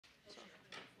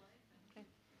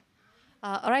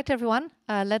All right, everyone,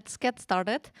 let's get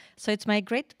started. So it's my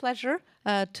great pleasure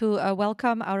to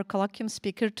welcome our colloquium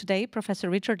speaker today, Professor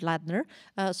Richard Ladner.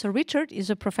 So Richard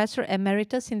is a professor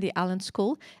emeritus in the Allen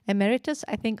School. Emeritus,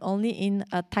 I think, only in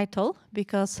title,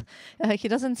 because he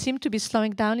doesn't seem to be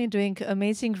slowing down in doing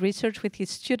amazing research with his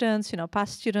students,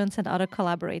 past students and other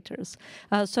collaborators.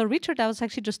 So Richard, I was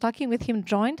actually just talking with him,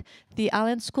 joined the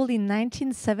Allen School in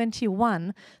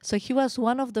 1971. So he was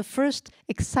one of the first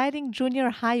exciting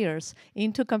junior hires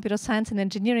into computer science and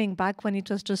engineering back when it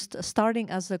was just starting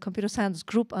as a computer science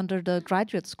group under the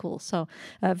graduate school. So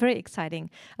very exciting.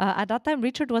 At that time,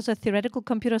 Richard was a theoretical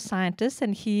computer scientist,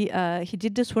 and he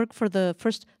did this work for the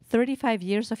first 35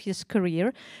 years of his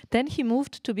career. Then he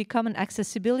moved to become an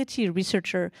accessibility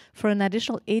researcher for an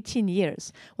additional 18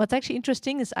 years. What's actually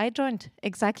interesting is I joined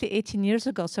exactly 18 years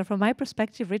ago. So from my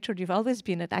perspective, Richard, you've always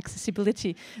been an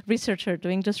accessibility researcher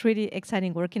doing just really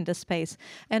exciting work in this space.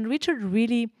 And Richard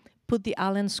really put the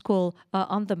Allen School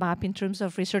on the map in terms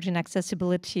of research in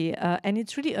accessibility. And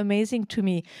it's really amazing to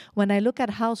me when I look at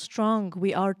how strong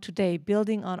we are today,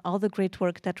 building on all the great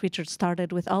work that Richard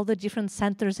started with all the different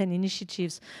centers and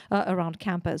initiatives around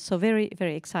campus. So very,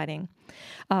 very exciting.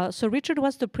 So Richard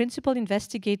was the principal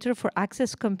investigator for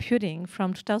AccessComputing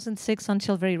from 2006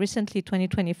 until very recently,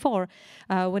 2024,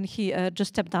 when he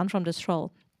just stepped down from this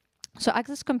role. So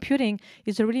AccessComputing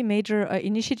is a really major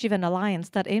initiative and alliance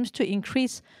that aims to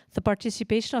increase the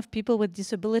participation of people with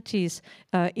disabilities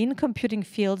in computing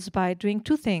fields by doing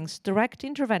two things: direct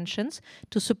interventions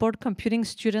to support computing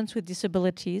students with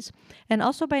disabilities, and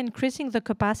also by increasing the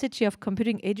capacity of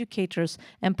computing educators,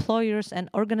 employers, and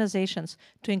organizations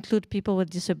to include people with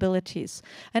disabilities.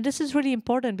 And this is really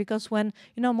important because when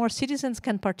more citizens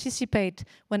can participate,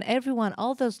 when everyone,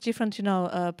 all those different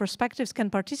perspectives can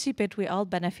participate, we all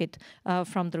benefit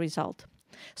from the result.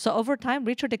 So over time,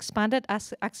 Richard expanded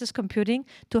AccessComputing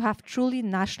to have truly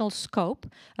national scope,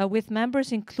 with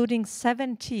members including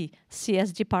 70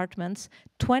 CS departments,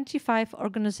 25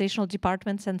 organizational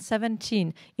departments, and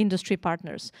 17 industry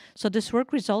partners. So this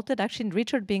work resulted actually in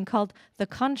Richard being called the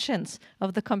conscience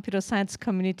of the computer science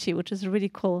community, which is a really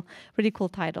cool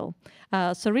title.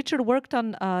 So Richard worked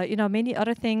on many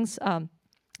other things,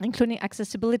 including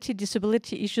accessibility,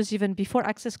 disability issues even before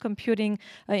AccessComputing,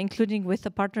 including with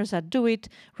the partners that do it,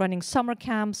 running summer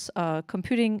camps, summer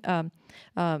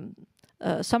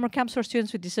camps for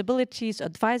students with disabilities,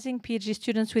 advising PhD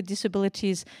students with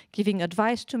disabilities, giving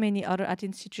advice to many other at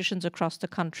institutions across the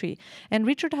country. And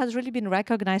Richard has really been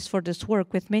recognized for this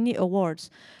work with many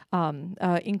awards,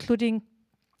 including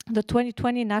the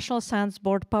 2020 National Science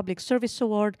Board Public Service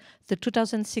Award, the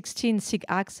 2016 SIG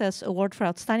Access Award for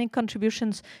Outstanding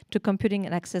Contributions to Computing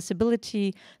and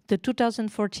Accessibility, the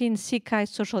 2014 SIG-Chi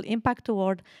Social Impact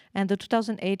Award, and the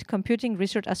 2008 Computing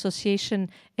Research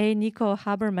Association A. Nico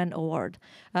Haberman Award.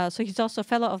 So he's also a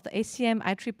fellow of the ACM,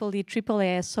 IEEE,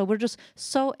 AAAS. So we're just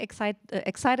so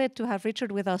excited to have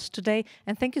Richard with us today.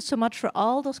 And thank you so much for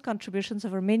all those contributions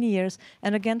over many years,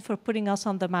 and again for putting us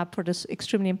on the map for this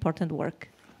extremely important work.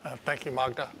 Thank you,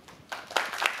 Magda.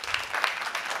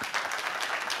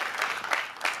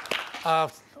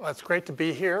 It's great to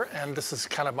be here, and this is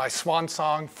kind of my swan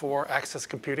song for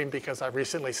AccessComputing because I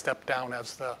recently stepped down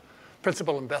as the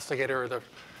principal investigator,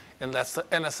 and that's the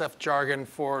NSF jargon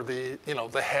for the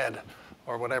head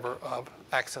or whatever of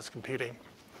AccessComputing.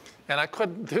 And I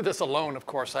couldn't do this alone, of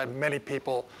course. I had many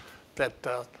people that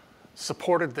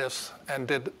supported this and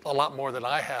did a lot more than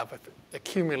I have,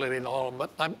 accumulating all of them.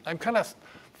 But I'm kind of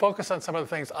focus on some of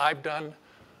the things I've done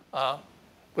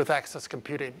with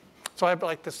AccessComputing. So I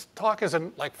have this talk is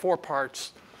in like 4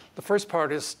 parts. The first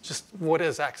part is just what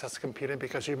is AccessComputing,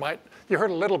 because you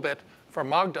heard a little bit from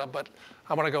Magda, but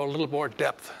I want to go a little more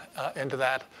depth into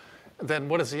that. Then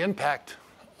what is the impact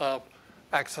of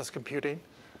AccessComputing?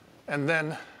 And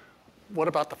then what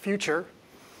about the future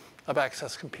of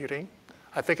AccessComputing?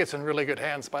 I think it's in really good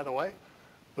hands, by the way,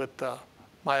 with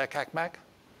Maya Kakmak.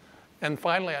 And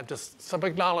finally, just some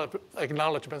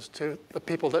acknowledgments to the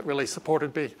people that really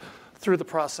supported me through the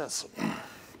process.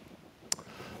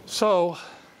 So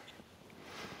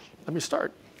let me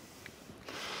start.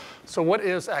 So what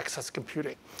is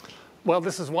AccessComputing? Well,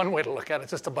 this is one way to look at it.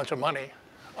 It's just a bunch of money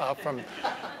from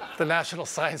the National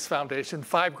Science Foundation,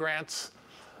 5 grants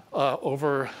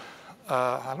over,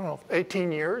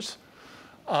 18 years.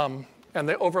 And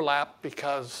they overlap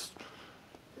because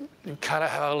you kind of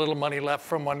have a little money left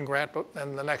from one grant, but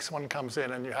then the next one comes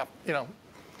in and you have,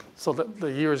 so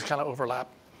the years kind of overlap.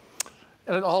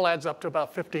 And it all adds up to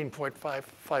about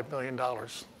 $15.55 million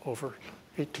over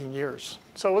 18 years.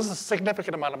 So it was a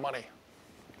significant amount of money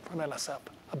from NSF,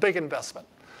 a big investment.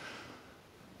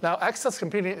 Now,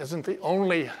 AccessComputing isn't the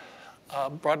only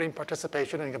Broadening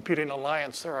Participation and Computing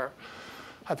Alliance. There are,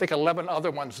 I think, 11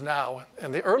 other ones now.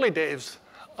 In the early days,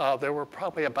 there were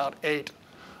probably about 8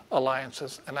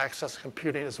 alliances, and Access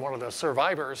Computing is one of the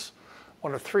survivors,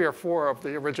 one of 3 or 4 of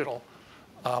the original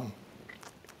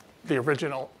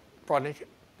Broadening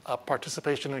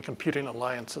Participation and Computing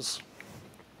Alliances.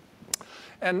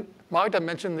 And Magda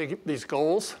mentioned these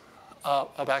goals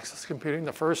of Access Computing.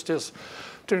 The first is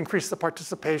to increase the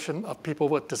participation of people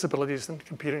with disabilities in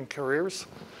computing careers.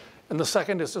 And the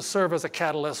second is to serve as a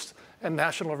catalyst and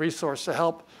national resource to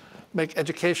help make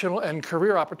educational and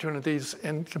career opportunities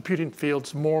in computing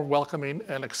fields more welcoming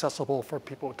and accessible for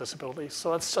people with disabilities.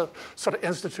 So that's a sort of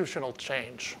institutional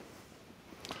change.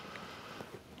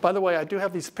 By the way, I do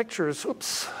have these pictures.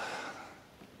 Oops.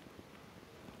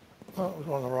 Oh, I was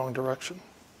going the wrong direction.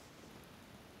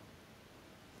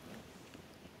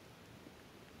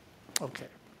 OK.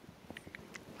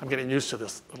 I'm getting used to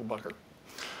this little bugger.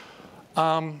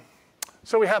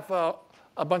 So we have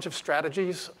a bunch of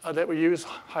strategies that we use,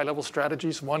 high-level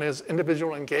strategies. One is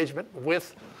individual engagement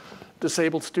with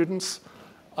disabled students,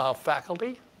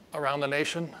 faculty around the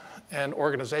nation, and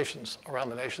organizations around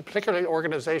the nation, particularly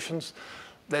organizations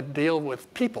that deal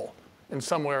with people in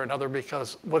some way or another,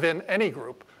 because within any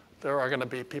group, there are going to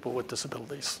be people with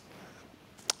disabilities.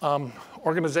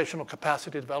 Organizational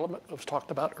capacity development was talked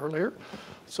about earlier.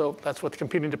 So that's with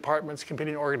computing departments,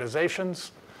 computing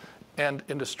organizations, and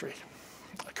industry.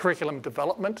 Curriculum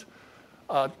development,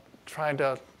 trying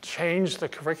to change the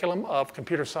curriculum of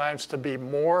computer science to be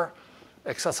more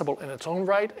accessible in its own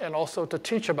right, and also to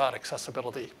teach about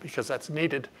accessibility, because that's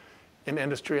needed in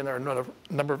industry, and there are a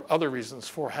number of other reasons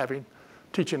for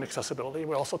teaching accessibility.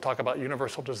 We also talk about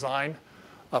universal design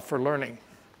for learning.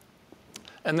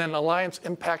 And then alliance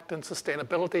impact and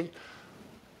sustainability.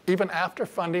 Even after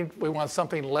funding, we want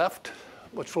something left,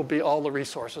 which will be all the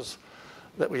resources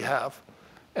that we have.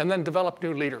 And then develop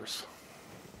new leaders.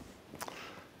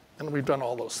 And we've done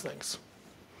all those things.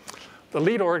 The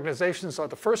lead organizations are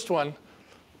the first one.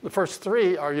 The first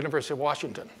 3 are University of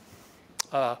Washington,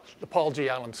 the Paul G.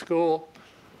 Allen School,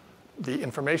 the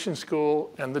Information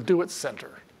School, and the Do It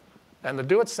Center. And the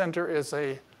Do It Center is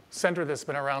a center that's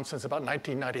been around since about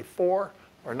 1994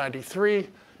 or 93,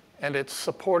 and it's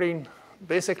supporting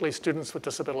basically students with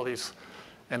disabilities.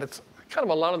 And it's kind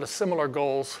of a lot of the similar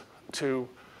goals to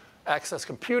Access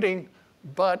Computing,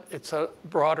 but it's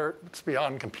it's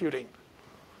beyond computing.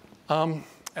 And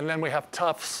then we have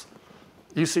Tufts,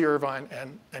 UC Irvine,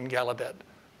 and Gallaudet.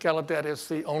 Gallaudet is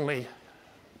the only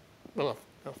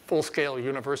full-scale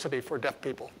university for deaf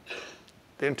people.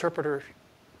 The interpreter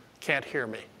can't hear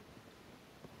me.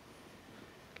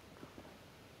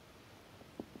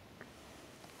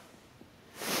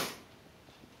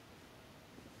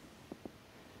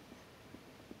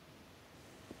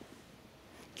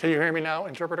 Can you hear me now,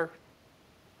 interpreter?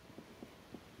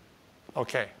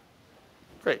 OK,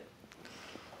 great.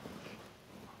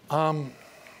 And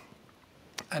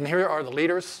here are the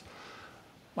leaders.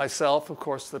 Myself, of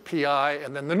course, the PI,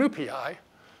 and then the new PI,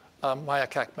 Maya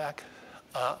Kakmak,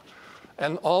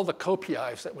 and all the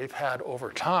co-PIs that we've had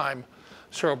over time.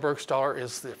 Cheryl Burgstaller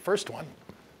is the first one.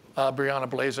 Brianna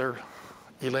Blazer,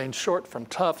 Elaine Short from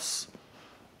Tufts.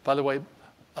 By the way,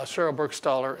 Cheryl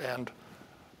Burgstaller and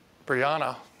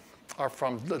Brianna are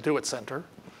from the Do It Center.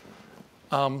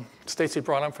 Stacy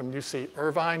Branham from UC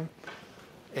Irvine.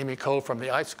 Amy Coe from the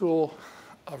iSchool.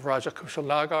 Raja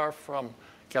Kushal-Nagar from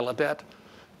Gallaudet.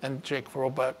 And Jake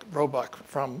Roebuck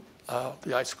from the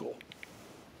iSchool.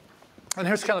 And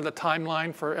here's kind of the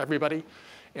timeline for everybody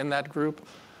in that group.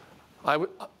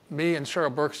 Me and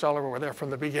Cheryl Burgstaller were there from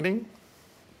the beginning.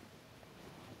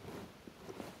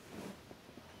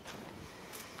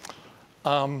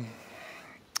 And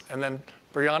then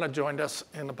Brianna joined us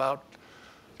in about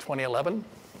 2011.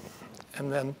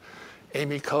 And then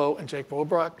Amy Coe and Jake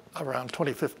Roebuck around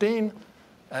 2015.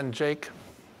 And Jake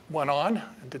went on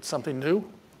and did something new in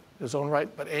his own right,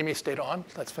 but Amy stayed on.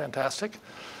 That's fantastic.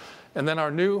 And then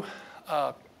our new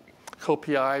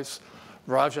co-PIs,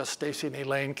 Raja, Stacy, and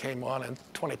Elaine came on in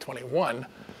 2021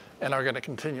 and are going to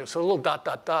continue. So little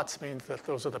dots means that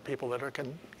those are the people that are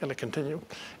going to continue.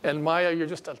 And Maya, you're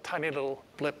just a tiny little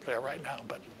blip there right now,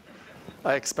 but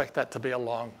I expect that to be a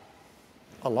long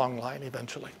line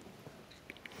eventually.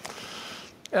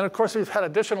 And of course, we've had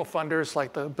additional funders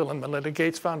like the Bill and Melinda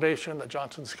Gates Foundation, the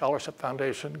Johnson Scholarship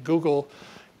Foundation, Google,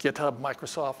 GitHub,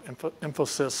 Microsoft,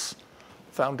 Infosys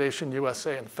Foundation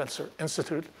USA, and Fencer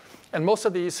Institute. And most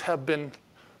of these have been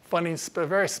funding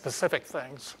very specific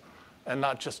things and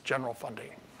not just general funding.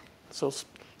 So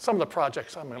some of the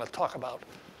projects I'm going to talk about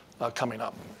coming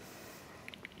up.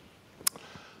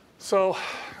 So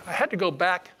I had to go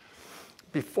back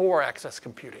before access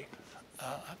computing.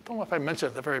 I don't know if I mentioned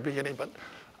at the very beginning, but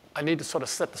I need to sort of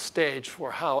set the stage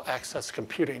for how access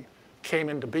computing came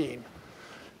into being.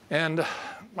 And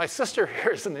my sister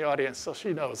here is in the audience, so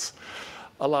she knows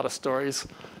a lot of stories.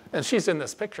 And she's in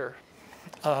this picture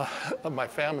of my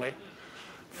family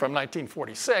from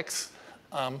 1946.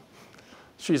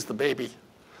 She's the baby.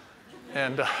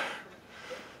 And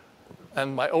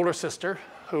my older sister,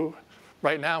 who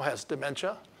right now has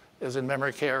dementia, is in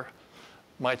memory care.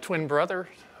 My twin brother,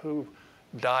 who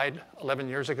died 11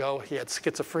 years ago, he had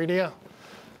schizophrenia.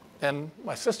 And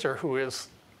my sister, who is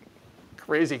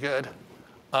crazy good,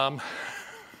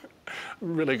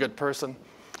 really good person.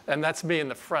 And that's me in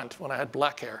the front when I had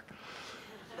black hair.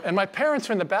 And my parents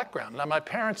are in the background. Now, my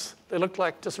parents, they looked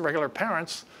like just regular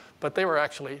parents, but they were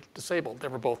actually disabled. They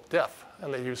were both deaf,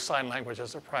 and they used sign language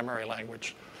as their primary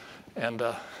language. And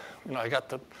I got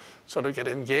to sort of get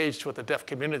engaged with the deaf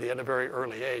community at a very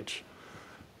early age.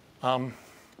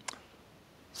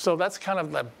 So that's kind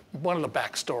of one of the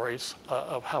backstories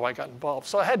of how I got involved.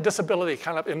 So I had disability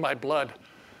kind of in my blood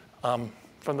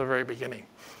from the very beginning.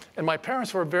 And my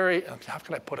parents were very, how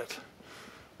can I put it?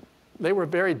 They were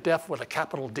very deaf with a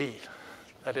capital D.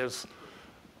 That is,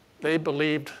 they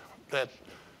believed that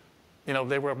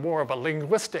they were more of a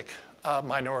linguistic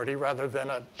minority rather than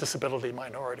a disability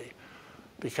minority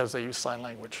because they used sign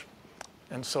language.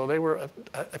 And so they were,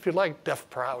 if you like, deaf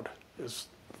proud is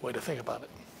the way to think about it.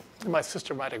 And my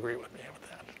sister might agree with me with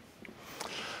that.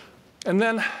 And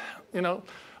then,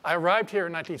 I arrived here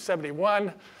in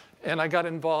 1971, and I got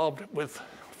involved with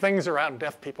things around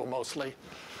deaf people mostly.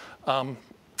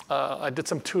 I did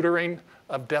some tutoring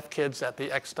of deaf kids at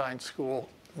the Eckstein School,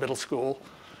 middle school,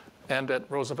 and at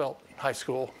Roosevelt High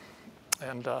School.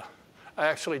 And I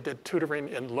actually did tutoring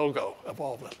in Logo, of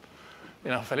all of it.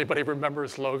 If anybody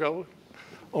remembers Logo,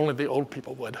 only the old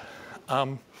people would.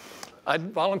 I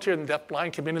volunteered in the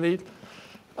deaf-blind community.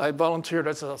 I volunteered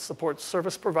as a support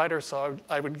service provider, so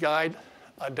I would guide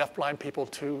deaf-blind people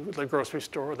to the grocery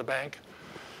store or the bank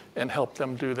and help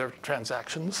them do their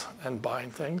transactions and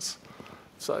buying things.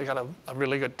 So I got a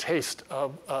really good taste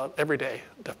of everyday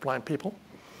deaf-blind people,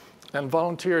 and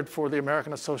volunteered for the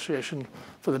American Association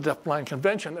for the Deaf-Blind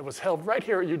Convention that was held right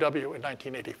here at UW in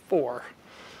 1984.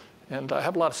 And I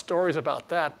have a lot of stories about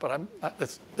that, but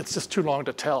it's just too long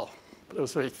to tell. It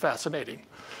was very fascinating.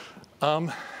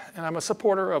 And I'm a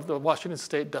supporter of the Washington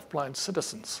State Deafblind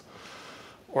Citizens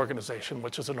organization,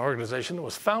 which is an organization that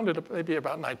was founded maybe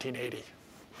about 1980.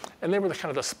 And they were kind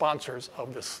of the sponsors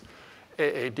of this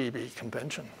AADB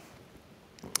convention.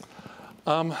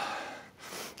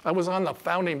 I was on the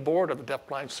founding board of the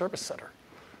Deafblind Service Center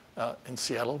in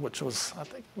Seattle, which was, I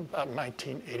think, about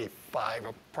 1985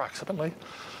 approximately.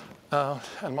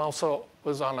 And also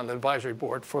was on an advisory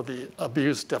board for the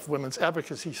Abused Deaf Women's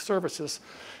Advocacy Services.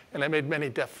 And I made many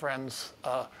deaf friends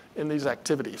in these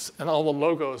activities. And all the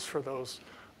logos for those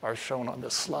are shown on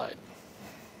this slide.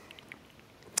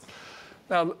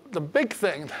 Now, the big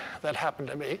thing that happened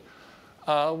to me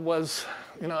was,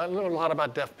 I knew a lot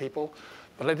about deaf people,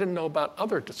 but I didn't know about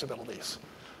other disabilities.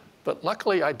 But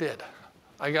luckily, I did.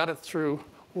 I got it through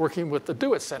working with the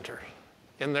Do It Center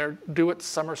in their Do It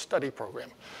Summer Study Program.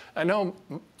 I know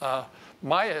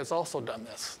Maya has also done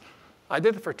this. I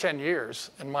did it for 10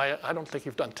 years, and Maya, I don't think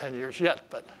you've done 10 years yet,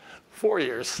 but 4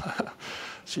 years.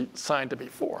 She signed to be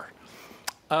 4.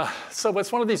 So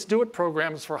it's one of these Do It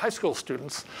programs for high school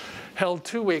students, held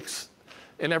 2 weeks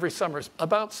in every summer,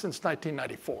 about since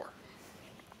 1994.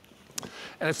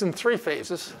 And it's in 3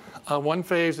 phases. One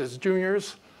phase is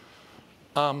juniors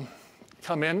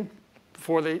come in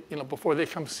before they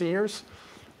become seniors,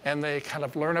 and they kind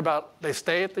of learn about, they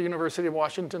stay at the University of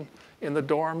Washington in the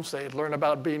dorms. They learn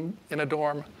about being in a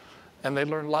dorm, and they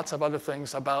learn lots of other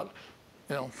things about,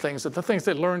 the things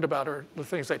they learned about are the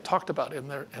things they talked about in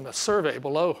a survey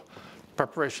below: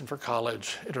 preparation for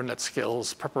college, internet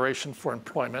skills, preparation for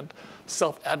employment,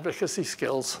 self-advocacy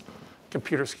skills,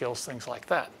 computer skills, things like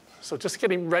that. So just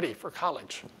getting ready for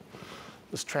college,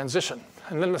 this transition.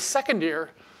 And then the second year,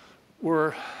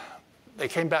 they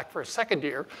came back for a second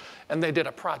year, and they did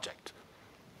a project.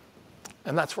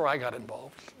 And that's where I got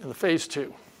involved, in the phase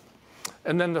 2.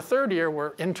 And then the third year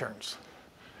were interns.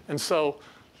 And so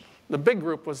the big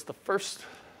group was the first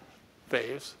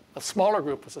phase. A smaller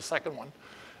group was the second one.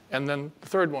 And then the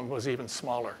third one was even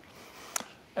smaller.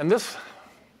 And this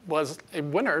was a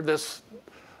winner. This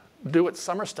Do It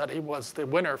Summer Study was the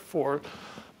winner for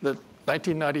the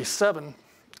 1997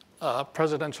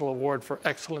 Presidential Award for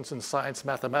Excellence in Science,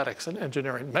 Mathematics, and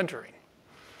Engineering Mentoring,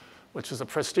 which is a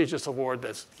prestigious award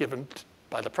that's given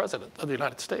by the President of the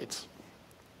United States.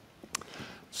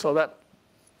 So that,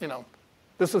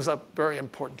 this was a very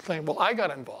important thing. Well, I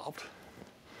got involved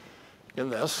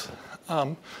in this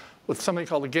with something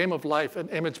called the Game of Life and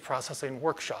Image Processing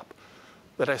Workshop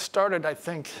that I started, I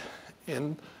think,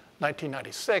 in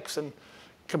 1996 and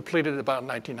completed about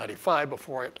 1995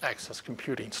 before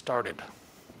AccessComputing started.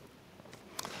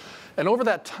 And over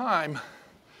that time,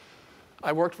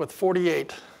 I worked with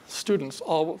 48 students,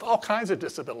 all with all kinds of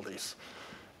disabilities.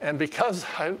 And because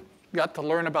I got to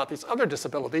learn about these other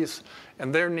disabilities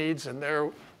and their needs and their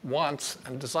wants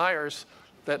and desires,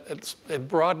 that it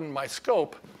broadened my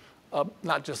scope of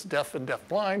not just deaf and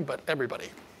deafblind, but everybody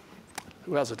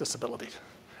who has a disability.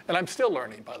 And I'm still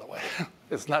learning, by the way.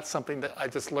 It's not something that I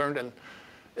just learned and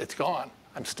it's gone.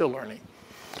 I'm still learning.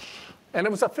 And it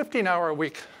was a 15-hour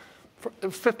week. It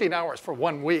was 15 hours for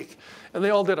 1 week. And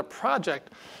they all did a project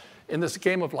in this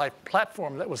Game of Life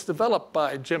platform that was developed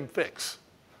by Jim Fix,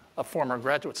 a former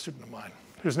graduate student of mine,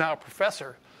 who's now a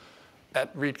professor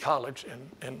at Reed College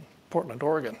in Portland,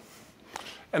 Oregon.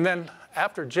 And then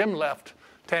after Jim left,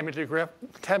 Tammy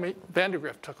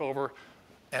Vandergrift took over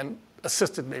and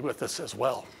assisted me with this as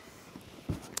well.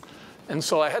 And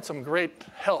so I had some great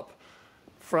help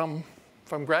from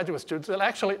graduate students, and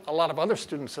actually a lot of other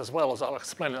students as well, as I'll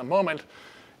explain in a moment.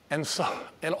 And so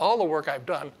in all the work I've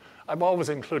done, I've always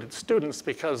included students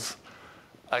because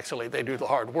actually they do the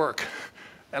hard work,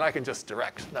 and I can just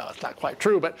direct. No, it's not quite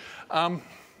true, but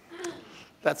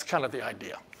that's kind of the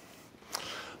idea.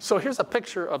 So here's a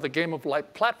picture of the Game of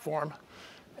Life platform.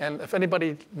 And if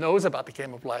anybody knows about the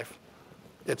Game of Life,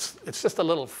 it's just a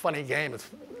little funny game. It's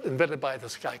invented by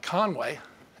this guy, Conway.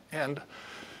 And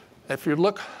if you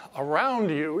look around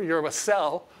you, you're a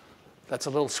cell. That's a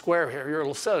little square here. You're a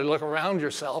little cell. You look around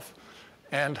yourself.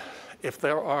 And if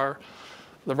there are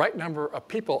the right number of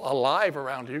people alive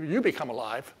around you, you become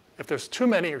alive. If there's too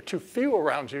many or too few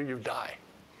around you, you die.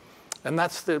 And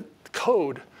that's the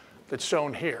code that's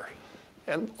shown here.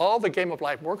 And all the Game of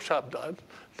Life workshop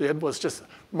did was just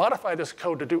modify this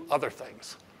code to do other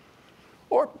things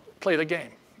or play the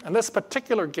game. And this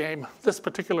particular game, this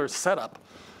particular setup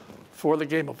for the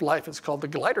Game of Life is called the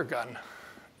glider gun.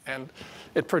 And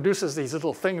it produces these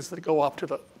little things that go up to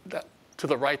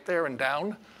the right there and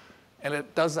down. And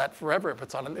it does that forever if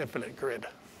it's on an infinite grid.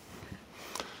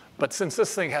 But since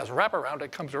this thing has wraparound,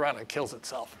 it comes around and kills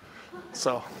itself.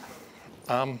 So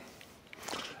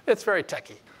it's very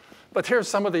techy. But here's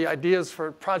some of the ideas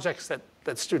for projects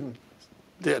that students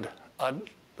did,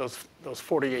 those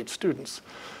 48 students.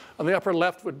 On the upper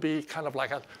left would be kind of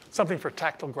like something for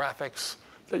tactile graphics,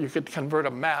 that you could convert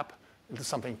a map into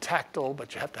something tactile,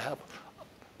 but you have to have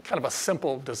kind of a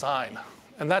simple design.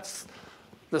 And that's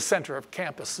the center of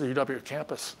campus, the UW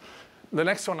campus. The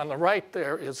next one on the right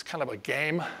there is kind of a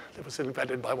game that was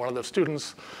invented by one of the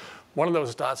students. One of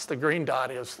those dots, the green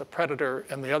dot, is the predator,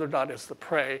 and the other dot is the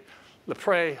prey. The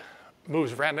prey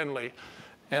moves randomly,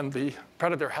 and the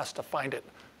predator has to find it.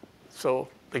 So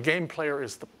the game player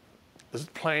is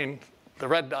playing the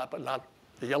red dot, but not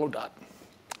the yellow dot.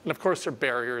 And of course, there are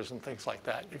barriers and things like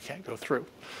that you can't go through.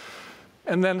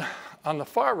 And then on the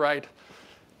far right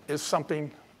is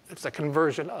something, it's a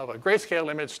conversion of a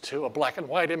grayscale image to a black and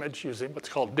white image using what's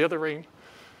called dithering,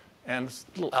 and it's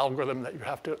a little algorithm that you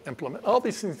have to implement. All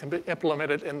these things can be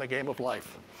implemented in the Game of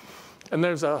Life. And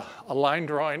there's a line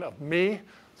drawing of me.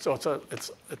 So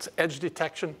it's edge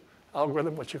detection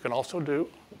algorithm, which you can also do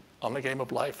on the Game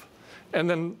of Life. And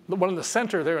then the one in the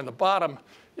center there in the bottom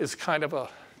is kind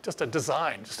of just a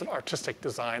design, just an artistic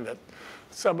design that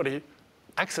somebody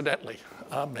accidentally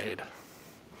made.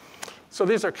 So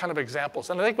these are kind of examples.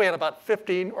 And I think we had about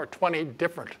 15 or 20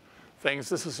 different things.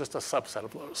 This is just a subset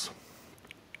of those.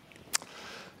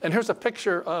 And here's a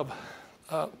picture of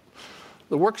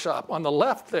the workshop. On the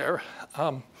left there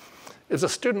is a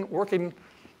student working,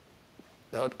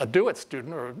 a Do-It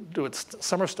student or Do-It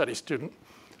summer study student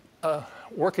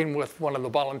working with one of the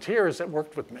volunteers that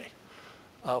worked with me,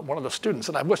 one of the students.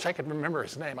 And I wish I could remember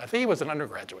his name. I think he was an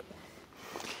undergraduate.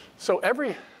 So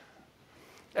every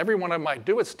one of my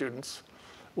Do-It students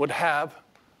would have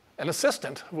an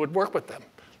assistant who would work with them.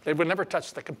 They would never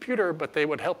touch the computer, but they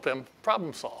would help them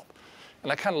problem solve.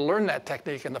 And I kind of learned that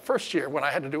technique in the first year when I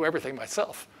had to do everything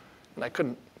myself. And I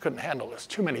couldn't handle this,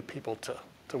 too many people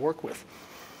to work with.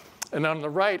 And on the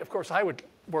right, of course, I would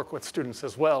work with students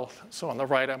as well. So on the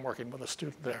right, I'm working with a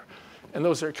student there. And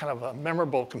those are kind of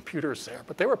memorable computers there,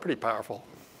 but they were pretty powerful.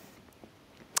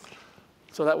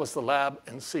 So that was the lab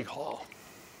in Sieg Hall.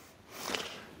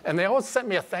 And they always sent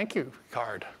me a thank you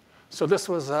card. So this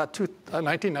was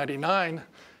 1999,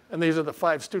 and these are the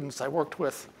 5 students I worked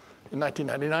with in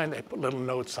 1999. They put little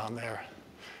notes on there.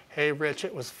 Hey, Rich,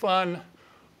 it was fun.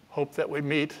 Hope that we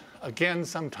meet again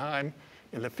sometime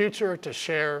in the future to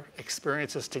share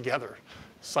experiences together.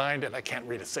 Signed, and I can't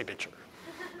read a signature.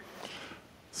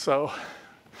 So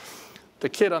the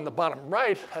kid on the bottom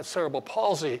right has cerebral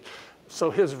palsy,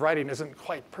 so his writing isn't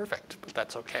quite perfect, but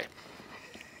that's OK.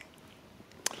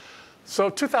 So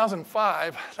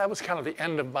 2005, that was kind of the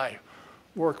end of my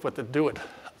work with the Do It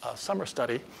summer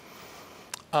study.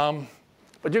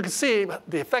 But you can see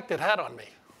the effect it had on me.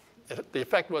 The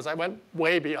effect was I went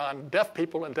way beyond deaf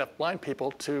people and deaf-blind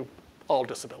people to all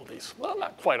disabilities. Well,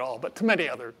 not quite all, but to many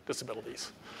other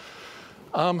disabilities.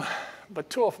 But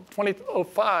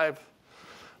 2005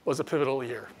 was a pivotal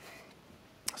year.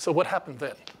 So what happened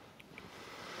then?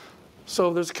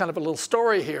 So there's kind of a little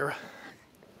story here.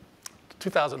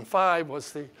 2005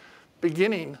 was the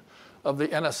beginning of the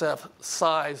NSF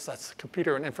SISE, that's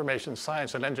Computer and Information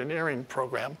Science and Engineering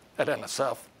program at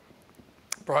NSF.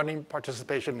 Broadening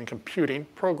Participation in Computing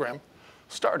program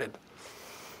started.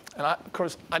 And of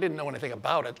course, I didn't know anything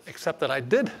about it, except that I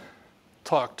did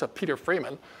talk to Peter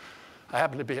Freeman. I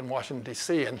happened to be in Washington,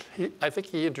 D.C., and I think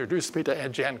he introduced me to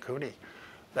Jan Cooney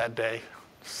that day,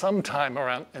 sometime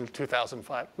around in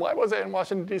 2005. Why was I in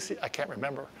Washington, D.C.? I can't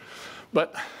remember.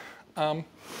 But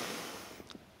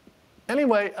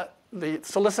anyway, the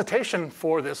solicitation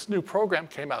for this new program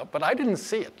came out, but I didn't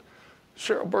see it.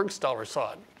 Cheryl Bergstaller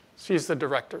saw it. She's the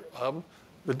director of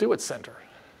the Do It Center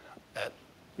at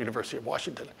University of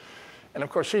Washington. And of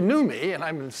course, she knew me, and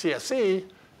I'm in CSE.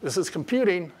 This is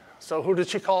computing. So who did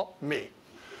she call? Me.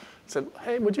 Said,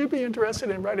 hey, would you be interested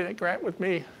in writing a grant with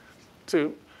me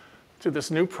to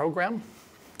this new program?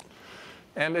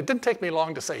 And it didn't take me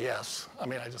long to say yes. I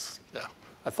mean,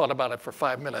 I thought about it for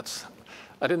 5 minutes.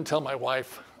 I didn't tell my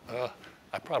wife.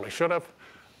 I probably should have.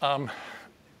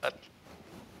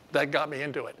 That got me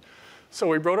into it. So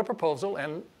we wrote a proposal,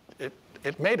 and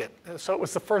it made it. So it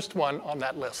was the first one on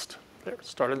that list. It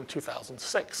started in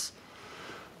 2006.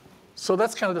 So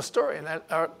that's kind of the story. And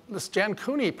this Jan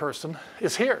Cooney person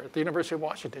is here at the University of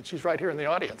Washington. She's right here in the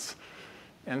audience.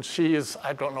 And she is,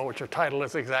 I don't know what your title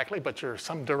is exactly, but you're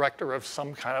some director of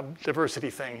some kind of diversity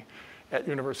thing at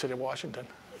University of Washington.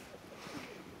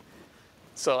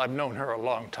 So I've known her a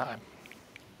long time.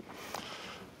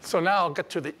 So now I'll get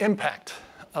to the impact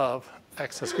of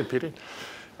access computing.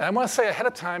 And I want to say ahead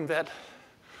of time that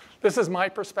this is my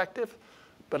perspective,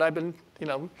 but I've been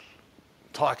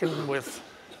talking with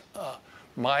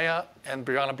Maya and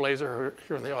Brianna Blazer, who are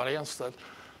here in the audience,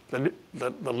 the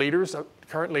leaders,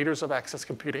 current leaders of access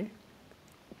computing,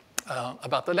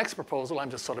 about the next proposal. I'm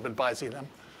just sort of advising them.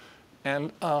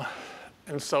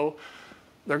 And so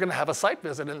they're going to have a site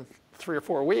visit in 3 or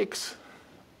 4 weeks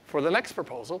for the next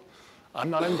proposal. I'm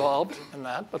not involved in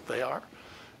that, but they are.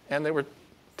 And they were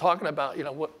talking about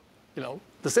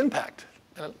this impact.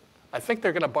 And I think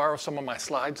they're going to borrow some of my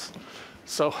slides.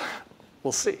 So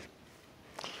we'll see.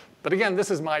 But again, this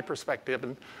is my perspective.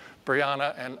 And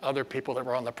Brianna and other people that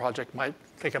were on the project might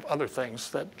think of other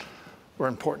things that were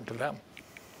important to them.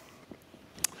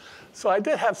 So I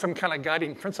did have some kind of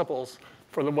guiding principles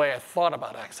for the way I thought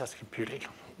about access computing.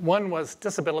 One was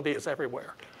disability is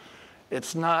everywhere.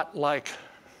 It's not like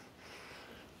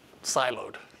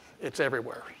siloed. It's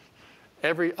everywhere.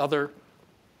 Every other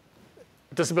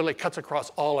disability cuts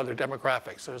across all other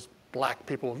demographics. There's black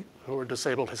people who are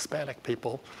disabled, Hispanic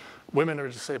people, women are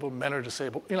disabled, men are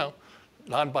disabled,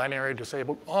 non-binary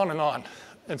disabled, on and on.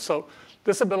 And so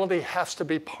disability has to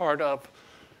be part of,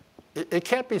 it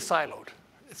can't be siloed.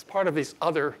 It's part of these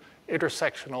other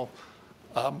intersectional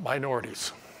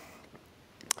minorities.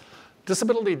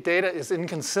 Disability data is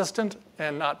inconsistent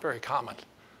and not very common.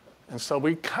 And so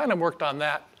we kind of worked on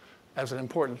that as an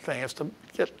important thing, is to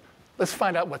let's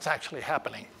find out what's actually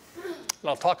happening. And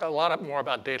I'll talk a lot more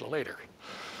about data later.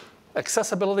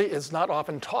 Accessibility is not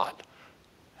often taught.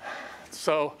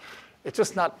 So it's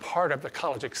just not part of the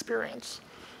college experience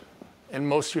in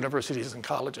most universities and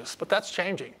colleges. But that's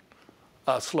changing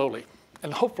slowly,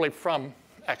 and hopefully from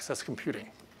access computing.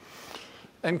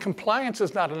 And compliance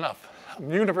is not enough.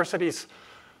 Universities,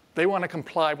 they want to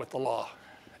comply with the law.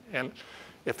 And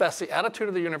if that's the attitude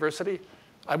of the university,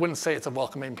 I wouldn't say it's a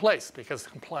welcoming place, because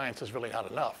compliance is really not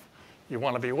enough. You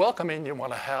want to be welcoming. You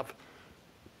want to have,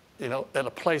 at a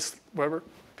place where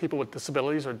people with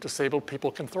disabilities or disabled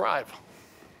people can thrive.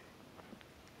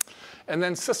 And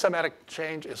then systematic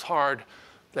change is hard.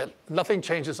 That nothing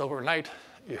changes overnight.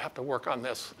 You have to work on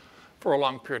this for a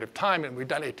long period of time. And we've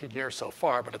done 18 years so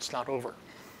far, but it's not over.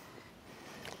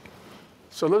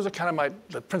 So those are kind of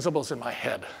the principles in my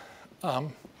head.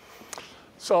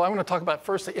 So I want to talk about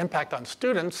first the impact on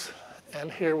students.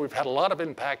 And here we've had a lot of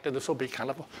impact, and this will be kind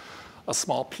of a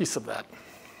small piece of that.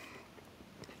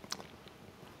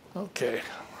 OK.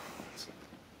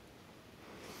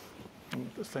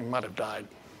 This thing might have died.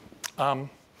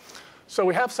 So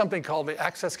we have something called the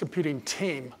Access Computing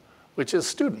Team, which is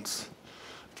students.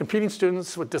 Computing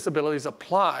students with disabilities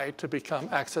apply to become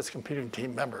Access Computing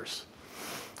Team members.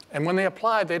 And when they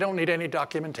apply, they don't need any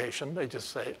documentation. They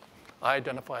just say, I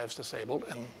identify as disabled,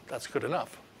 and that's good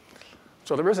enough.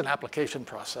 So there is an application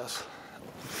process.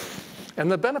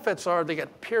 And the benefits are they get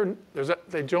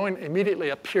they join immediately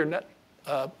a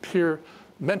peer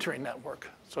mentoring network.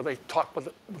 So they talk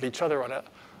with each other on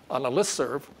a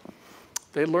listserv.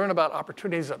 They learn about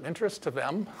opportunities of interest to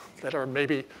them that are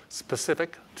maybe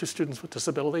specific to students with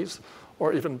disabilities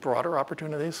or even broader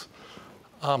opportunities.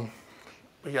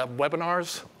 We have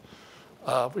webinars.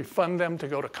 We fund them to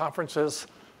go to conferences,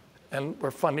 and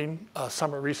we're funding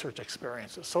summer research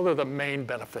experiences. So they're the main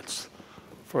benefits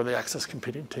for the Access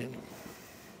Computing Team.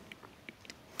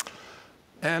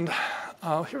 And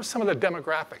here's some of the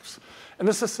demographics. And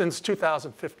this is since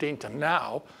 2015 to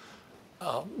now.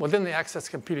 Within the Access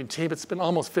Computing Team, it's been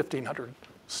almost 1,500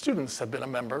 students have been a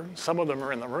member. Some of them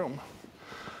are in the room.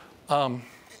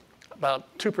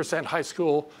 About 2% high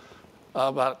school,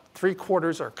 about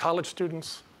 3/4 are college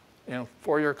students,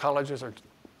 four-year colleges or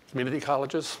community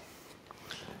colleges,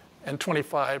 and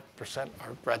 25%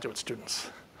 are graduate students.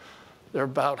 They're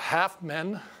about half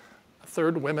men, a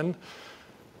third women,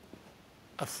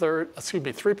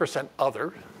 3%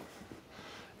 other,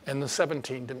 and the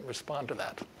 17 didn't respond to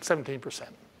that,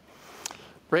 17%.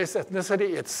 Race,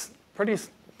 ethnicity, it's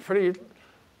pretty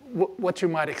what you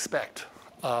might expect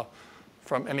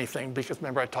from anything, because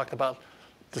remember I talked about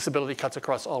disability cuts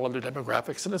across all other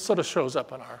demographics, and it sort of shows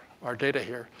up in our data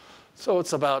here. So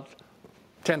it's about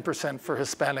 10% for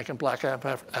Hispanic and Black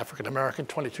African American,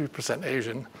 22%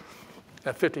 Asian,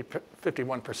 and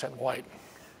 51% white.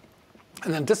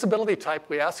 And then disability type,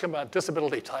 we ask them about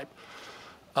disability type,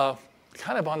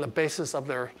 kind of on the basis of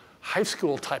their high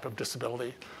school type of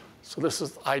disability. So this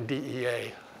is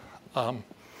IDEA.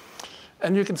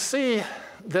 And you can see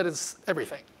that it's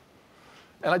everything.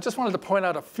 And I just wanted to point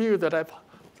out a few that I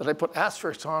put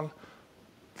asterisks on.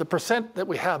 The percent that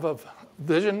we have of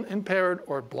vision impaired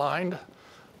or blind,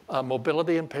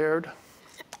 mobility impaired,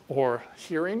 or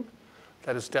hearing,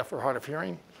 that is deaf or hard of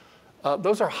hearing,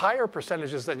 those are higher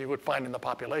percentages than you would find in the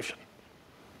population.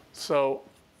 So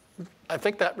I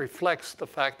think that reflects the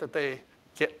fact that they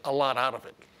get a lot out of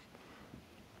it.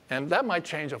 And that might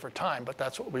change over time, but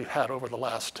that's what we've had over the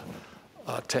last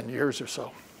 10 years or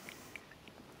so.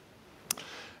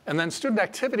 And then student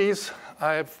activities,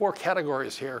 I have 4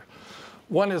 categories here.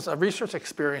 One is research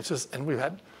experiences, and we've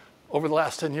had, over the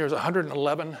last 10 years,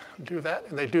 111 do that,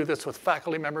 and they do this with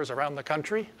faculty members around the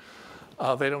country.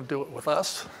 They don't do it with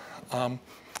us.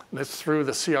 It's through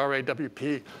the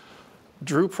CRAWP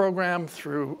DREW program,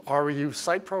 through REU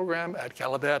site program at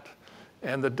Gallaudet,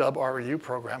 and the DUB REU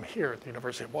program here at the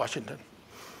University of Washington.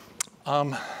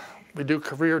 We do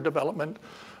career development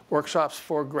workshops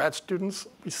for grad students.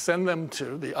 We send them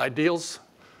to the Ideals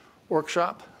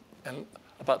workshop, and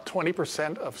about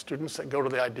 20% of students that go to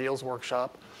the Ideals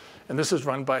workshop, and this is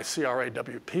run by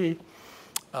CRAWP,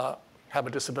 have a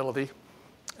disability.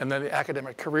 And then the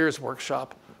Academic Careers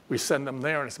workshop, we send them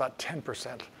there, and it's about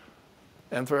 10%.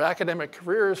 And for Academic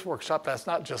Careers workshop, that's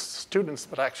not just students,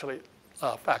 but actually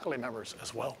faculty members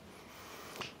as well.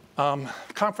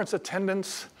 Conference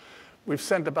attendance, we've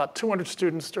sent about 200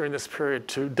 students during this period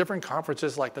to different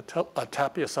conferences like the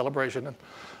TAPIA Celebration,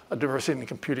 Diversity in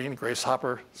Computing, Grace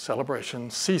Hopper Celebration,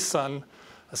 CSUN,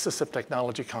 Assistive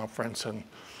Technology Conference,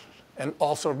 and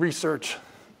also research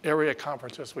area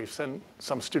conferences. We've sent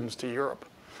some students to Europe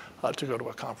to go to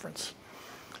a conference.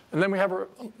 And then we have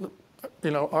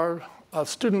our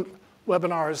student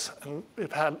webinars, and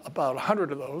we've had about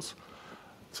 100 of those.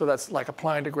 So that's like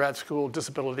applying to grad school,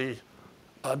 disability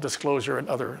disclosure, and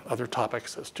other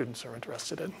topics that students are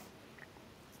interested in,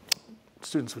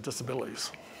 students with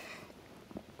disabilities.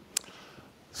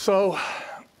 So,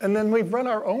 and then we've run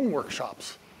our own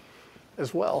workshops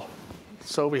as well.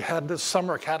 So we had this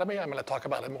Summer Academy. I'm going to talk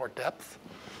about it in more depth.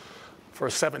 For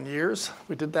 7 years,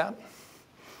 we did that.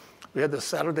 We had the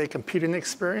Saturday Computing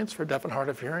Experience for deaf and hard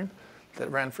of hearing that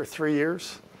ran for 3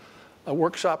 years. A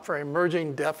workshop for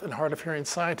emerging deaf and hard of hearing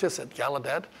scientists at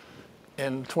Gallaudet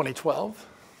in 2012.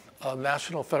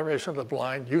 National Federation of the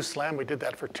Blind, USLAM, we did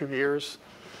that for 2 years.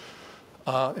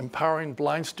 Empowering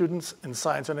blind students in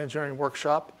science and engineering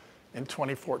workshop in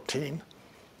 2014.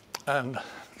 And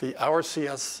the Our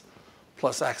CS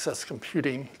plus Access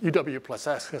Computing, UW plus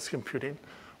Access Computing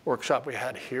workshop we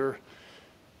had here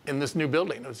in this new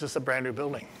building. It was just a brand new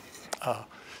building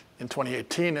in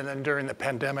 2018. And then during the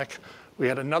pandemic, We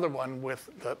had another one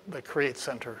with the Create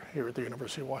Center here at the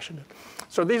University of Washington.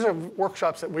 So these are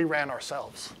workshops that we ran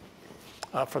ourselves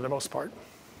for the most part.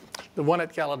 The one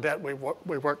at Gallaudet,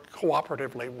 we worked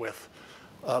cooperatively with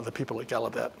the people at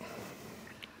Gallaudet.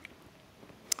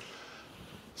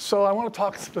 So I want to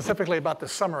talk specifically about the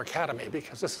Summer Academy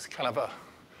because this is kind of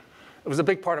it was a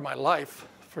big part of my life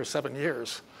for 7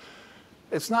 years.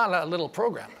 It's not a little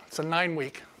program. It's a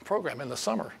 9-week program in the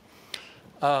summer.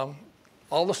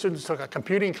 All the students took a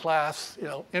computing class,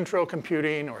 intro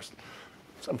computing, or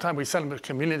sometimes we sent them to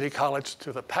community college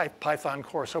to the Python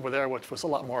course over there, which was a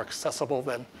lot more accessible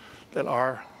than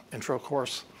our intro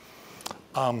course.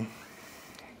 They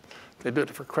did it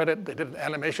for credit. They did an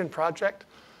animation project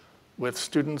with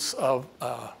students of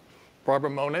Barbara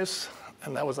Moniz,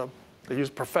 and that was they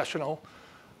used professional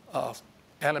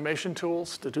animation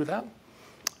tools to do that.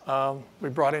 We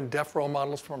brought in deaf role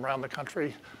models from around the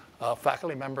country,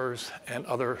 faculty members and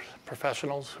other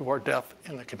professionals who are deaf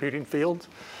in the computing field.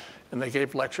 And they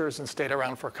gave lectures and stayed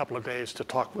around for a couple of days to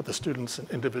talk with the students in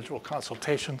individual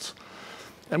consultations.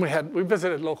 And we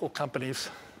visited local companies,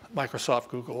 Microsoft,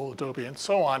 Google, Adobe, and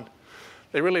so on.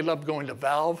 They really loved going to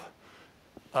Valve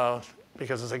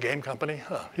because it's a game company.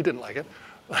 He didn't like it.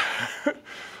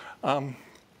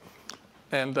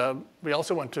 We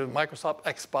also went to Microsoft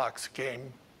Xbox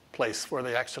game place where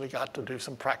they actually got to do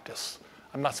some practice.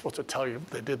 I'm not supposed to tell you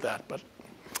they did that, but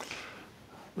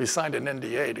we signed an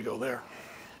NDA to go there.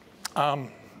 And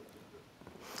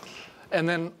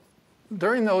then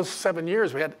during those 7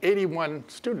 years, we had 81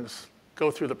 students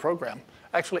go through the program.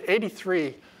 Actually,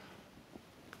 83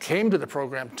 came to the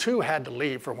program. 2 had to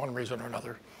leave for one reason or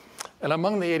another. And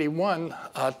among the 81,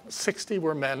 60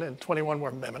 were men and 21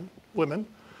 were women.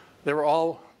 They were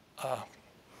all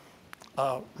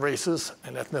races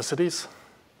and ethnicities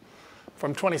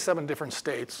from 27 different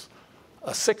states.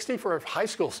 60 for high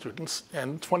school students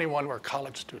and 21 were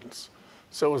college students.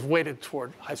 So it was weighted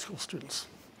toward high school students.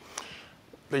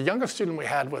 The youngest student we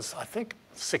had was, I think,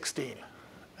 16,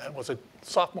 and was a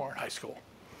sophomore in high school.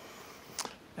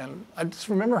 And I just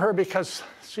remember her because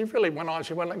she really went on.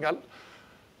 She went to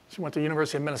the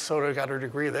University of Minnesota, got her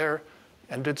degree there,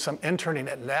 and did some interning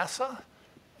at NASA.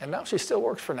 And now she still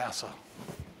works for NASA.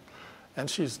 And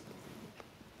she's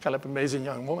kind of an amazing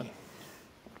young woman.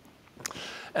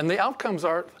 And the outcomes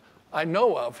are, I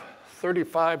know of,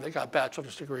 35 that got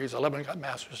bachelor's degrees, 11 got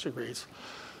master's degrees,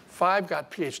 5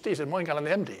 got PhDs, and 1 got an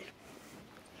MD.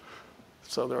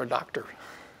 So they're a doctor.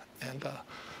 And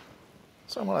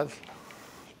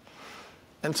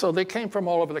so they came from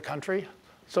all over the country.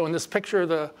 So in this picture,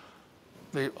 the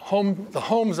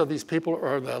homes of these people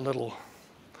are the little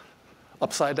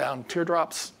upside down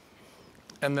teardrops.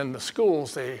 And then the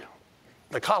schools, the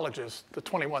colleges, the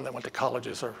 21 that went to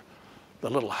colleges are the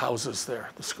little houses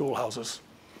there, the schoolhouses.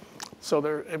 So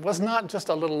it was not just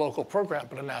a little local program,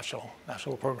 but a national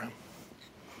program.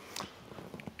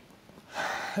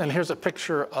 And here's a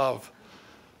picture of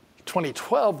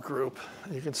 2012 group.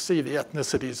 You can see the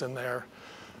ethnicities in there,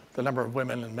 the number of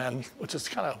women and men, which is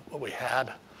kind of what we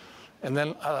had. And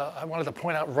then I wanted to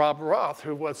point out Rob Roth,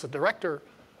 who was the director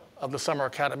of the Summer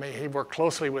Academy. He worked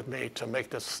closely with me to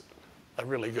make this a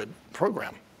really good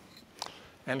program.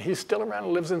 And he's still around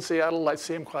and lives in Seattle. I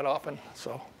see him quite often.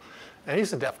 And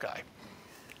he's a deaf guy.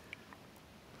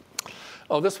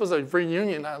 Oh, this was a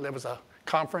reunion. There was a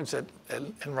conference in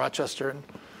Rochester, and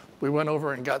we went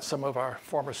over and got some of our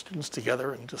former students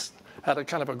together and just had a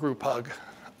kind of a group hug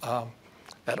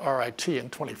at RIT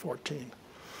in 2014.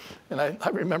 And I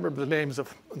remember the names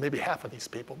of maybe half of these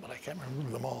people, but I can't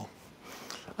remember them all.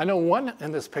 I know one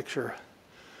in this picture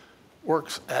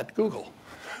works at Google,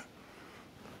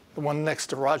 the one next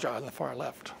to Raja on the far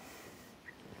left.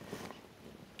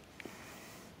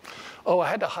 Oh, I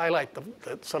had to highlight the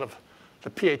sort of the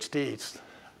PhDs,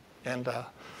 and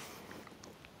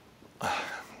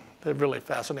they're really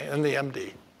fascinating, and the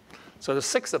MD. So there's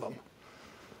 6 of them.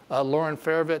 Lauren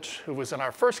Farovich, who was in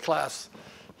our first class,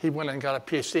 he went and got a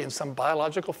PhD in some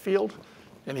biological field,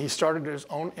 and he started his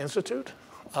own institute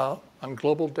on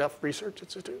Global Deaf Research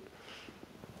Institute.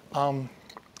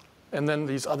 And then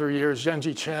these other years,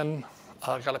 Zhenji Chen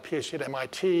got a PhD at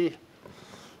MIT.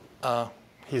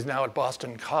 He's now at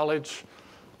Boston College.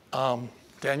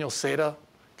 Daniel Seda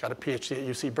got a PhD at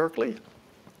UC Berkeley.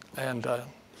 And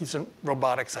he's in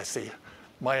robotics, I see.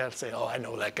 Maya say, oh, I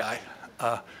know that guy.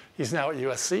 He's now at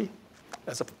USC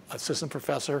as an assistant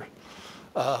professor.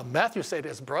 Matthew Seda,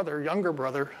 his brother, younger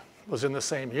brother, was in the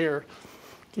same year.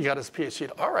 He got his PhD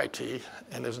at RIT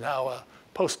and is now a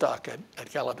postdoc at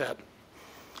Gallaudet.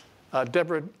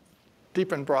 Deborah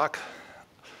Diepenbrock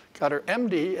got her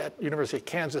MD at University of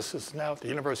Kansas, is now at the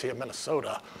University of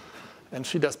Minnesota. and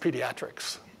she does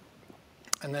pediatrics.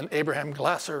 And then Abraham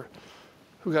Glasser,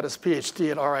 who got his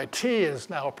PhD at RIT, is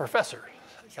now a professor,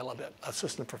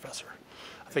 assistant professor.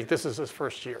 I think this is his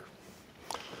first year.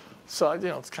 So,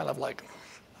 it's kind of like,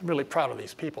 I'm really proud of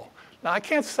these people. Now, I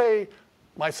can't say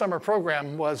my summer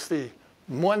program was the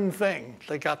one thing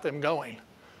that got them going,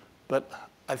 but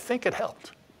I think it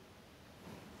helped.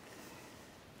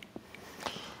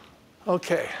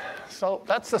 Okay, so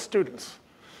that's the students.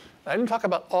 I didn't talk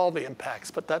about all the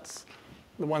impacts, but that's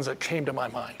the ones that came to my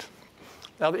mind.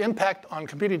 Now, the impact on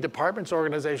competing departments,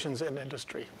 organizations, and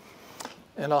industry.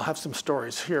 And I'll have some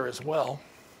stories here as well.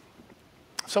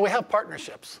 So we have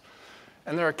partnerships,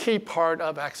 and they're a key part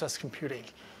of Access Computing.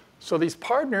 So these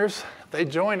partners, they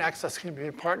join Access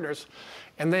Computing partners,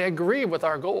 and they agree with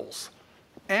our goals.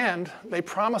 And they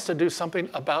promise to do something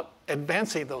about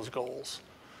advancing those goals.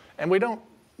 And we don't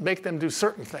make them do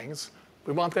certain things.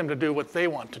 We want them to do what they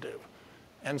want to do.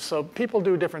 And so people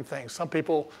do different things. Some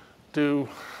people do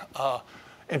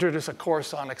introduce a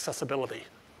course on accessibility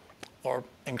or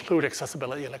include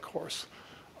accessibility in a course.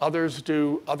 Others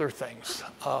do other things.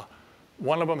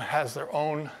 One of them has their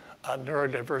own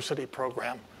neurodiversity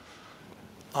program,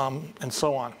 and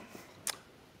so on.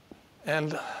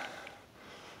 And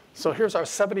so here's our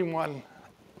 71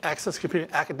 Access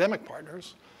Computing academic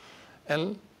partners.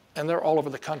 And they're all over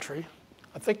the country,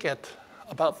 I think at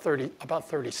about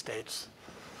 30 states.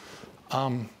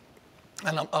 For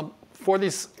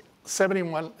these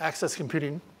 71 Access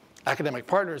Computing academic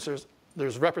partners,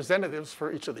 there's representatives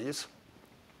for each of these.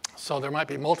 So there might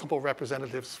be multiple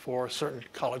representatives for certain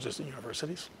colleges and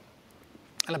universities.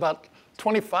 And about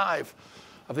 25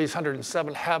 of these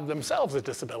 107 have themselves a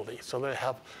disability. So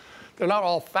they're not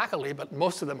all faculty, but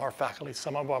most of them are faculty.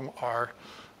 Some of them are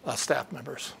staff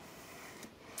members.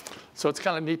 So it's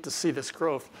kind of neat to see this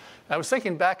growth. I was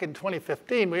thinking back in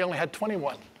 2015, we only had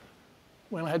 21.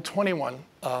 We only had 21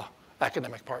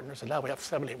 academic partners, and now we have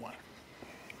 71.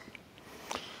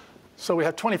 So we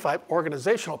have 25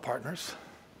 organizational partners.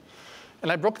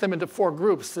 And I broke them into 4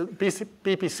 groups. The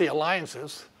BPC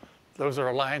Alliances, those are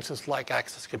alliances like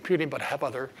Access Computing, but have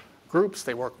other groups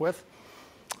they work with.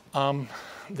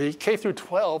 The K through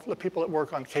 12, the people that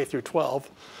work on K through 12,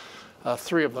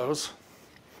 3 of those.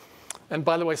 And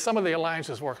by the way, some of the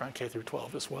alliances work on K through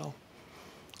 12 as well.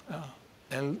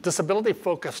 And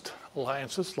disability-focused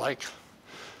alliances like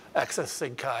Access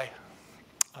SIG-Chi,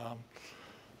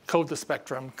 Code the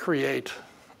Spectrum, Create,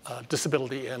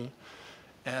 Disability In,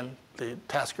 and the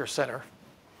Tasker Center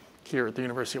here at the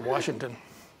University of Washington.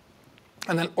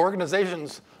 And then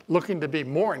organizations looking to be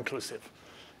more inclusive.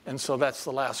 And so that's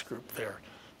the last group there,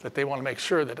 that they want to make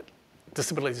sure that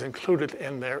disability is included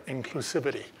in their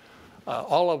inclusivity.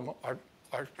 All of them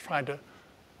are trying to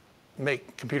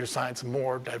make computer science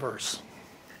more diverse.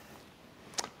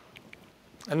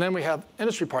 And then we have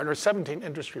industry partners, 17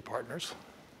 industry partners.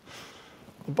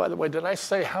 By the way, did I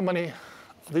say how many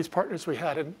of these partners we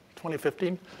had in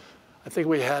 2015? I think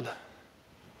we had,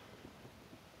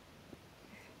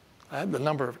 I had the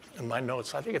number in my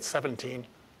notes. I think it's 17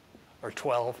 or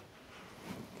 12,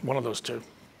 one of those two.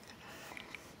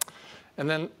 And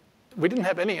then we didn't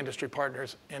have any industry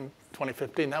partners in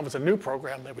 2015. That was a new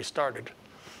program that we started.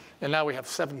 And now we have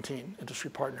 17 industry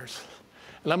partners.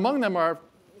 And among them are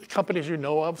companies you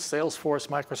know of, Salesforce,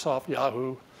 Microsoft,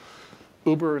 Yahoo,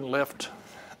 Uber, and Lyft.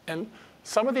 And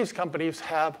some of these companies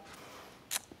have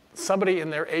somebody in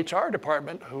their HR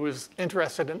department who is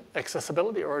interested in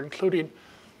accessibility or including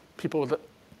people with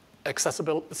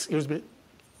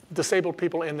disabled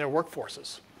people in their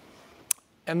workforces.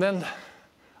 And then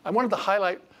I wanted to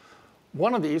highlight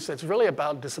one of these that's really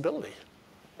about disability,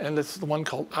 and it's the one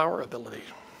called Our Ability.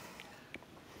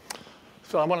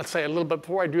 So I want to say a little bit,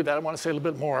 before I do that, I want to say a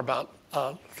little bit more about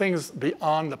things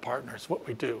beyond the partners, what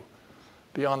we do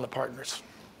beyond the partners.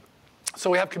 So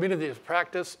we have communities of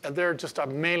practice, and they're just a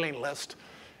mailing list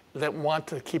that want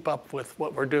to keep up with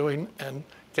what we're doing and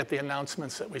get the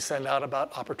announcements that we send out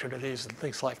about opportunities and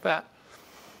things like that.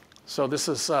 So this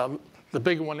is, the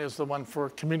big one is the one for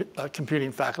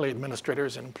computing faculty,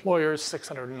 administrators, and employers,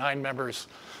 609 members.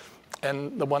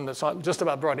 And the one that's just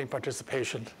about broadening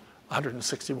participation,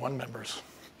 161 members.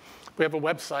 We have a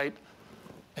website,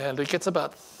 and it gets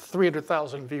about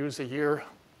 300,000 views a year.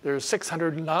 There's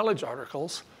 600 knowledge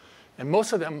articles, and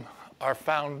most of them are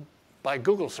found by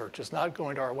Google searches, not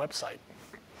going to our website.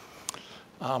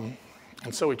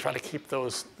 And so we try to keep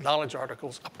those knowledge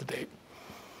articles up to date.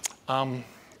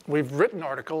 We've written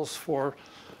articles for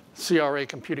CRA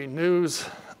Computing News,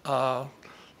 the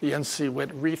NC WIT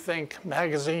Rethink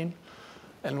magazine,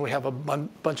 and we have a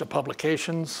bunch of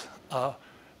publications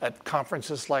at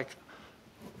conferences like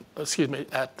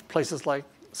at places like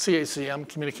CACM,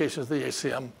 Communications of the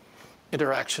ACM,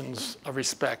 Interactions of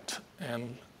Respect,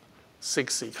 and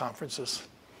SIGC conferences.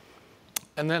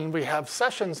 And then we have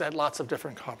sessions at lots of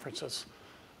different conferences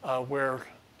where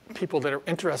people that are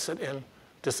interested in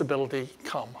disability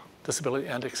come, disability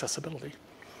and accessibility.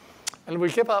 And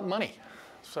we give out money,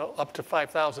 so up to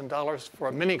 $5,000 for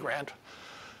a mini grant.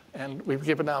 And we've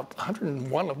given out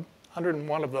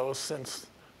 101 of those since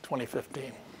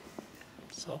 2015.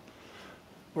 So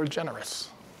we're generous.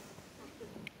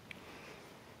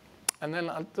 And then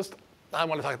I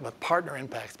want to talk about partner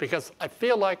impacts, because I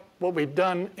feel like what we've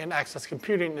done in Access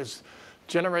Computing is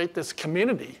generate this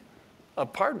community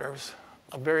of partners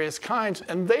of various kinds,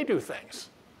 and they do things.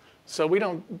 So we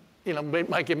don't, we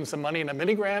might give them some money in a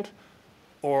mini grant,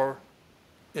 or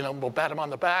we'll pat them on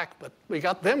the back, but we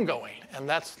got them going, and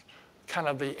that's kind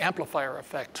of the amplifier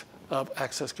effect of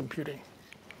Access Computing.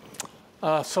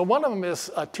 So one of them is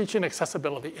teaching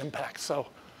accessibility impact.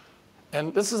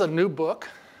 And this is a new book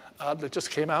that just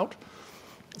came out.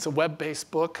 It's a web-based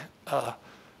book.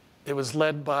 It was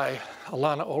led by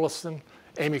Alana Olafson,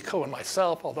 Amy Coe, and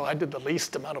myself, although I did the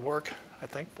least amount of work, I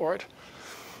think, for it.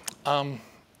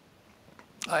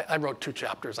 I wrote 2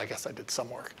 chapters. I guess I did some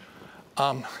work.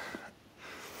 And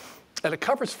it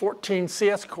covers 14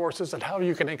 CS courses and how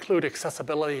you can include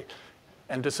accessibility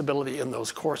and disability in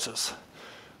those courses.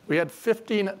 We had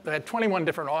 21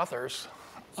 different authors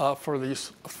for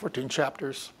these 14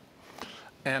 chapters.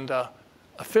 And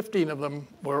 15 of them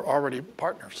were already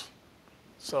partners.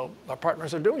 So our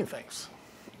partners are doing things.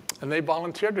 And they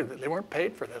volunteered to do it. They weren't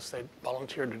paid for this. They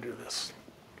volunteered to do this.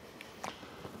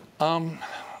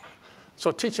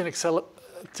 So teaching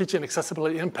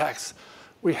accessibility impacts,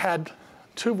 we had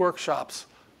 2 workshops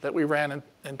that we ran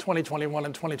in 2021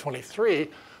 and 2023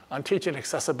 on teaching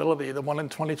accessibility. The one in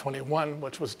 2021,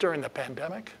 which was during the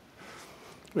pandemic.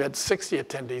 We had 60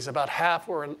 attendees. About half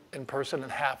were in person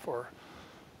and half were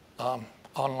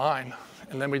online.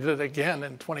 And then we did it again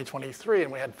in 2023,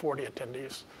 and we had 40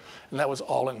 attendees. And that was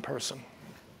all in person.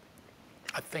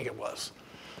 I think it was.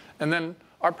 And then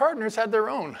our partners had their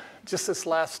own, just this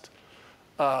last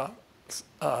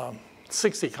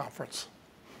 60 conference.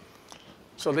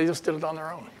 So they just did it on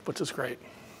their own, which is great.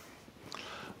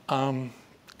 And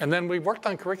then we worked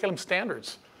on curriculum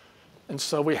standards. And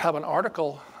so we have an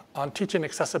article on teaching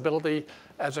accessibility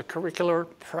as a curricular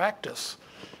practice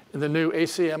in the new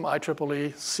ACM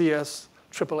IEEE CS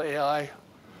AAAI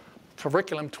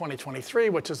curriculum 2023,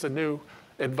 which is the new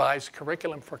advised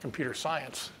curriculum for computer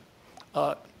science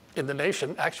in the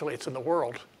nation. Actually, it's in the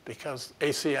world, because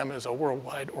ACM is a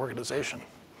worldwide organization.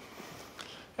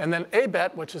 And then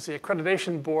ABET, which is the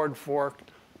accreditation board for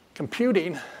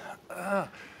computing,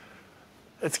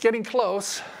 it's getting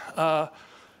close.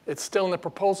 It's still in the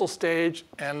proposal stage,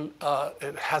 and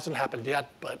it hasn't happened yet,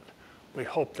 but we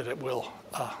hope that it will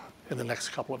in the next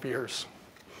couple of years.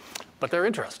 But they're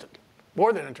interested,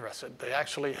 more than interested. They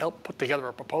actually helped put together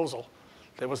a proposal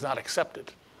that was not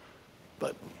accepted.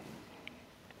 But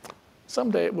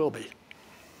someday it will be.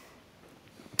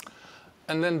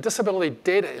 And then disability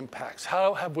data impacts.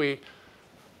 How have we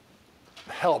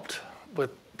helped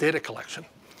with data collection?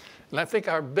 And I think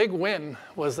our big win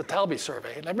was the Talby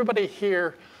survey. And everybody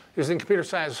here who's in computer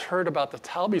science heard about the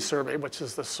Talby survey, which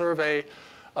is the survey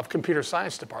of computer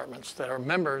science departments that are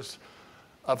members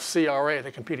of CRA,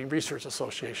 the Computing Research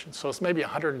Association. So it's maybe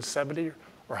 170 or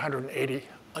 180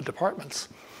 departments.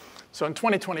 So in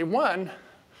 2021,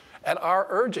 at our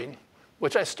urging,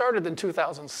 which I started in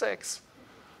 2006,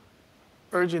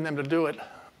 urging them to do it,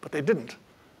 but they didn't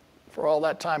for all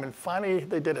that time. And finally,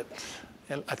 they did it.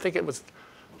 And I think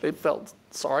they felt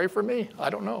sorry for me. I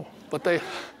don't know. But they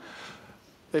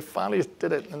finally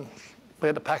did it, and we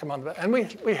had to pack them on the back. And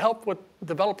we helped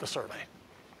develop the survey.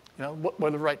 What were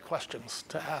the right questions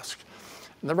to ask?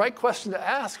 And the right question to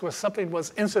ask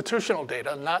was institutional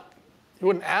data, not, you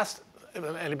wouldn't ask if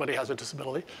anybody has a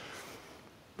disability.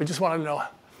 We just wanted to know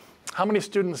how many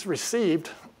students received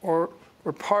or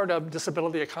were part of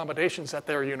disability accommodations at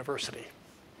their university.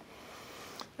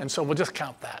 And so we'll just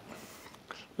count that.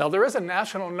 Now, there is a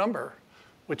national number,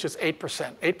 which is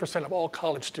 8%. 8% of all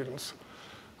college students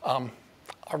are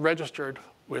registered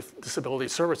with disability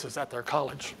services at their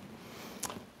college.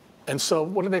 And so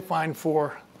what do they find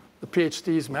for the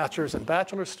PhDs, master's, and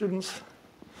bachelor students?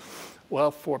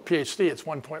 Well, for PhD, it's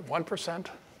 1.1%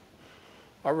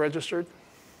 are registered.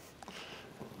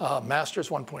 Master's,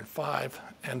 1.5,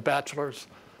 and bachelor's,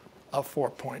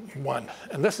 4.1.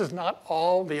 And this is not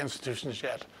all the institutions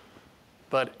yet,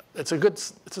 but it's a good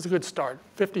start.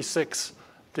 56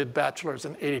 did bachelor's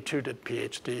and 82 did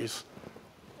PhDs,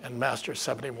 and master's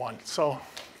 71. So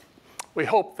we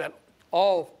hope that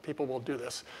all people will do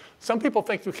this. Some people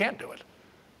think you can't do it.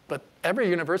 But every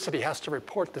university has to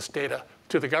report this data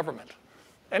to the government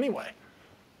anyway.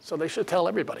 So they should tell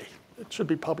everybody. It should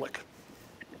be public.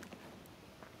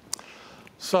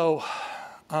 So,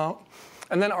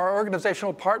 and then our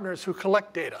organizational partners who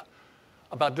collect data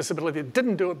about disability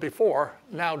didn't do it before,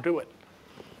 now do it.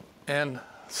 And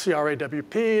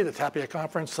CRAWP, the Tapia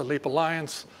Conference, the LEAP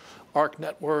Alliance, ARC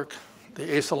Network,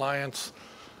 the ACE Alliance,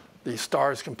 the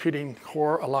STARS Computing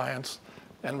Core Alliance,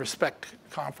 and RESPECT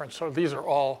Conference. So these are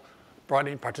all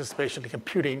broadening participation in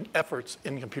computing efforts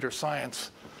in computer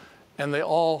science. And they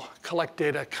all collect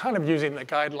data kind of using the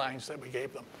guidelines that we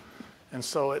gave them. And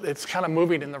so it's kind of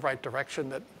moving in the right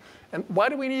direction. And why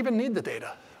do we even need the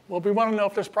data? Well, we want to know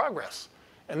if there's progress.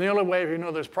 And the only way you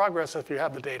know there's progress is if you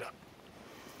have the data.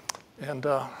 And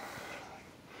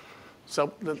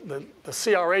so the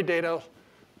CRA data,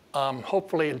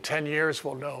 hopefully in 10 years,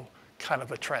 we'll know kind of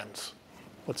the trends,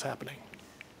 what's happening.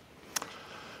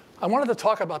 I wanted to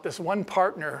talk about this one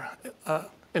partner,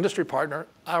 industry partner,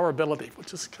 Our Ability,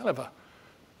 which is kind of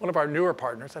one of our newer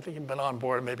partners. I think he's been on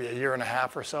board maybe a year and a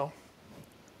half or so.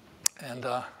 And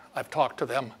I've talked to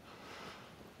them.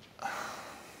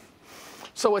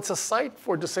 So it's a site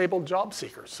for disabled job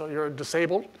seekers. So you're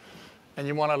disabled and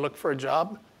you want to look for a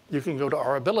job, you can go to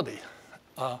Our Ability.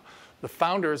 The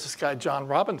founder is this guy, John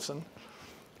Robinson,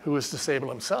 who is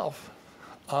disabled himself.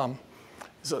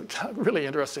 He's a really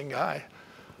interesting guy.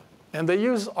 And they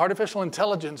use artificial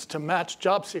intelligence to match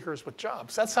job seekers with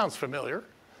jobs. That sounds familiar.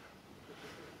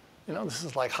 You know, this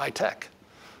is like high tech.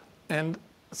 And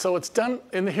so it's done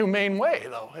in the humane way,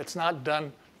 though. It's not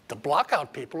done to block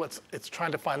out people. It's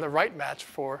trying to find the right match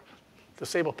for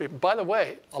disabled people. By the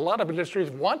way, a lot of industries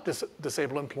want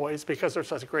disabled employees because they're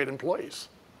such great employees.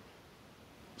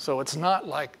 So it's not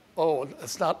like, oh,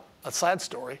 it's not a sad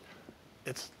story.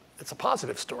 It's a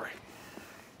positive story.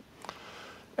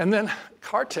 And then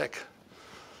Kartik,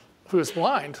 who is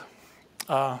blind,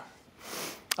 I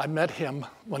met him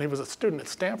when he was a student at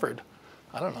Stanford,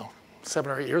 I don't know,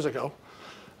 7 or 8 years ago.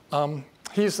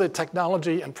 He's the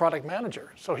technology and product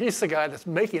manager. So he's the guy that's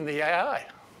making the AI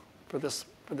for this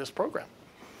program.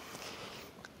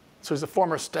 So he's a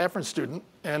former Stanford student,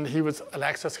 and he was an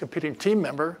Access Computing team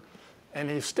member, and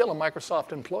he's still a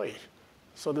Microsoft employee.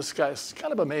 So this guy's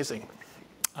kind of amazing.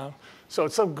 So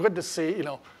it's so good to see, you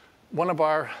know, one of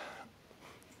our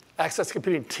Access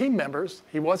Computing team members,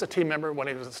 he was a team member when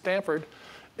he was at Stanford,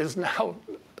 is now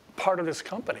part of this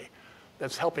company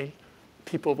that's helping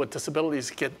people with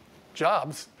disabilities get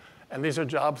jobs. And these are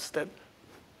jobs that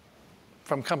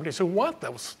from companies who want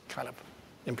those kind of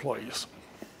employees.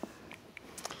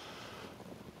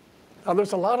 Now,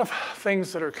 there's a lot of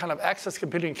things that are kind of access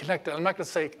computing connected. I'm not going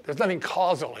to say there's nothing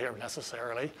causal here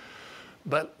necessarily,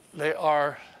 but they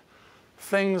are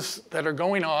things that are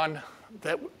going on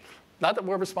that, not that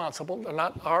we're responsible, they're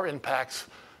not our impacts,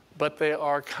 but they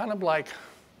are kind of like,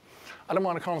 I don't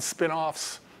want to call them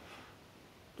spin-offs.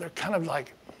 They're kind of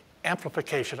like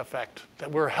amplification effect,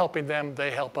 that we're helping them, they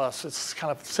help us. It's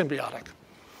kind of symbiotic.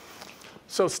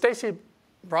 So Stacy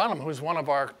Branham, who's one of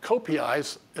our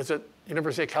co-PIs, is at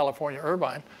University of California,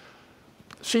 Irvine.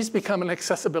 She's become an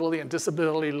accessibility and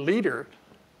disability leader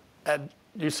at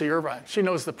UC Irvine. She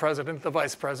knows the president, the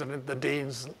vice president, the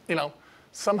deans. You know,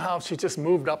 somehow she just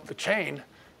moved up the chain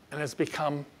and has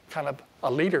become kind of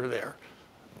a leader there.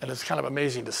 And it's kind of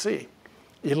amazing to see.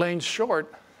 Elaine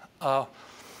Short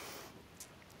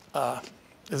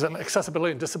is an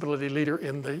accessibility and disability leader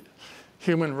in the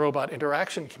human-robot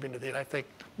interaction community, and I think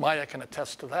Maya can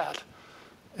attest to that.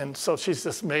 And so she's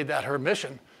just made that her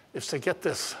mission, is to get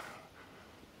this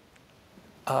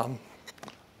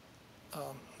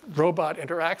robot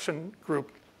interaction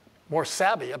group more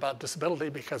savvy about disability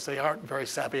because they aren't very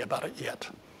savvy about it yet.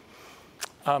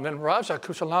 And Raja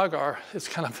Kushalagar has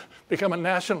kind of become a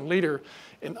national leader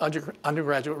in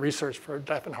undergraduate research for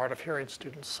deaf and hard of hearing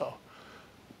students. So,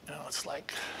 you know, it's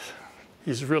like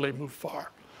he's really moved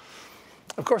far.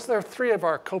 Of course, there are 3 of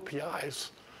our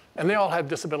co-PIs, and they all have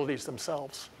disabilities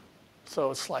themselves. So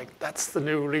it's like, that's the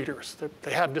new leaders.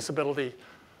 They have disability,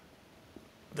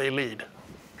 they lead.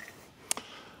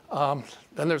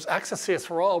 Then there's Access CS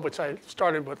for All, which I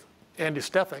started with Andy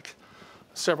Stefik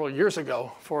several years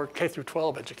ago for K through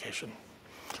 12 education.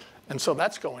 And so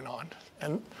that's going on.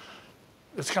 And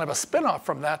it's kind of a spin-off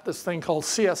from that, this thing called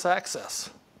CS Access,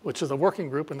 which is a working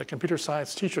group in the Computer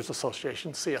Science Teachers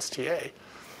Association, CSTA.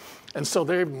 And so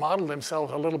they've modeled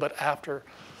themselves a little bit after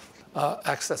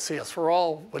Access CS for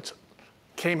All, which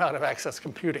came out of Access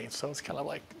Computing. So it's kind of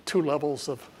like 2 levels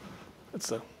of,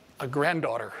 it's a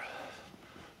granddaughter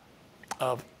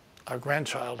of a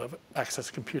grandchild of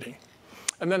Access Computing.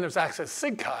 And then there's Access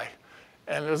SIG-Chi.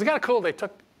 And it was kind of cool. They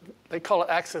call it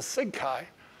Access SIG-Chi.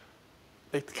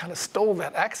 They kind of stole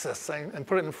that access thing and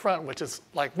put it in front, which is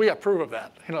like, we approve of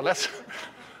that. You know, that's,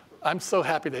 I'm so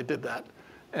happy they did that.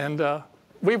 And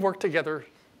we've worked together,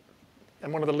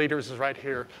 and one of the leaders is right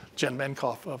here, Jen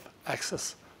Menkoff of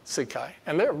Access SIG-Chi.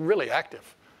 And they're really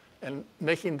active in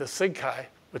making the SIG-Chi,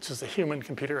 which is the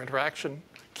human-computer interaction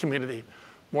community,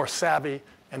 more savvy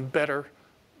and better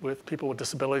with people with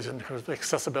disabilities in terms of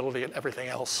accessibility and everything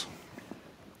else.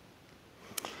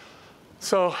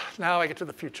 So now I get to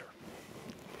the future.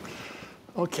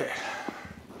 OK.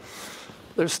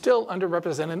 There's still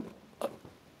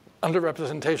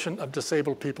underrepresentation of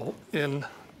disabled people in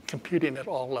computing at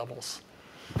all levels.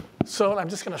 So I'm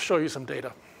just going to show you some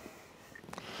data.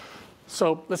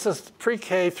 So this is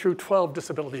pre-K through 12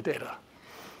 disability data.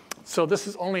 So this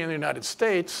is only in the United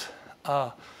States.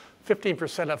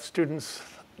 15% of students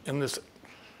in this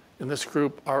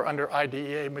group are under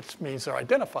IDEA, which means they're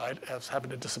identified as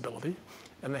having a disability,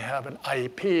 and they have an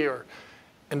IEP or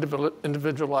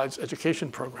individualized education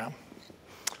program.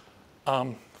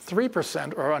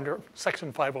 3% are under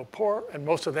Section 504, and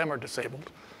most of them are disabled.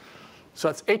 So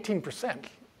that's 18%,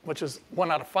 which is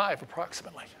 1 out of 5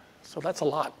 approximately. So that's a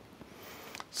lot.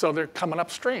 So they're coming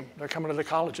upstream. They're coming to the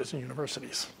colleges and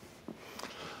universities.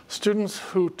 Students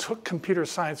who took computer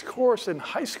science course in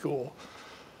high school,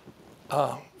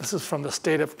 this is from the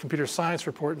State of Computer Science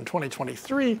report in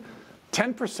 2023,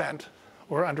 10%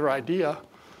 were under IDEA.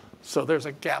 So there's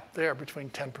a gap there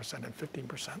between 10% and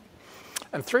 15%.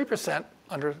 And 3%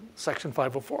 under Section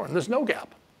 504. And there's no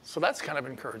gap. So that's kind of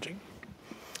encouraging.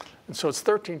 And so it's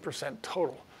 13%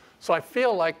 total. So I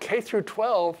feel like K through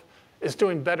 12 is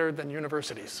doing better than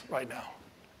universities right now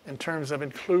in terms of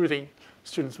including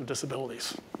students with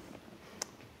disabilities.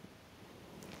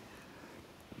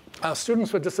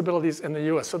 Students with disabilities in the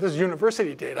US. So this is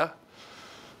university data.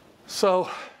 So,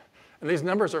 and these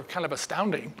numbers are kind of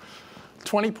astounding.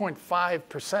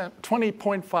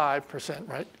 20.5%,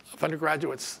 right, of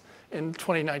undergraduates in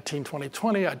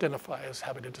 2019-2020 identify as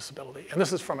having a disability. And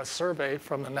this is from a survey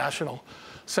from the National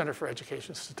Center for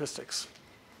Education Statistics.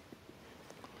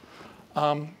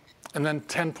 And then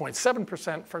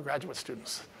 10.7% for graduate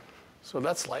students. So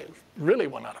that's like really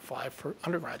 1 out of 5 for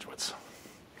undergraduates.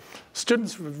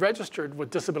 Students registered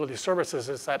with disability services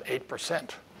is at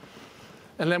 8%.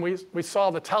 And then we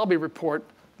saw the Talby report,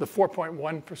 the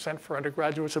 4.1% for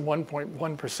undergraduates and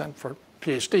 1.1% for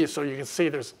PhDs. So you can see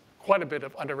there's quite a bit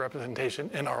of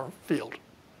underrepresentation in our field.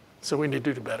 So we need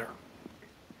to do better.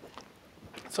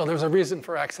 So there's a reason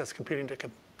for access computing to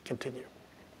continue.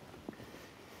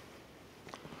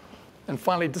 And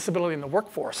finally, disability in the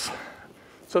workforce.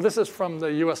 So this is from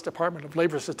the US Department of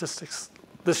Labor Statistics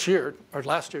this year, or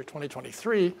last year,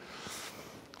 2023.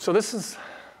 So this is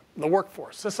the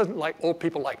workforce. This isn't like old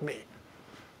people like me.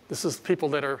 This is people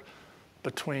that are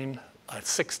between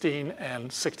 16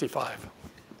 and 65.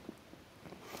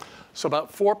 So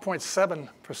about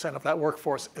 4.7% of that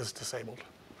workforce is disabled.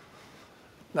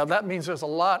 Now that means there's a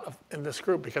lot in this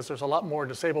group because there's a lot more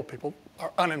disabled people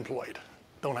are unemployed,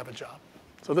 don't have a job.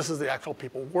 So this is the actual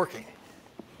people working.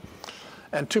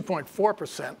 And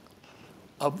 2.4%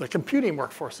 of the computing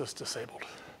workforce is disabled.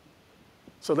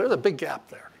 So there's a big gap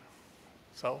there.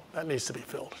 So that needs to be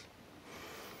filled.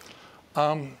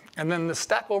 And then the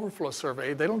Stack Overflow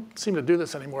survey, they don't seem to do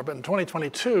this anymore, but in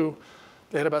 2022,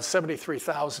 they had about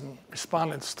 73,000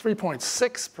 respondents.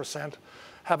 3.6%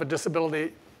 have a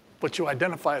disability, which you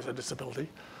identify as a disability: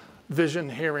 vision,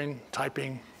 hearing,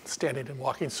 typing, standing and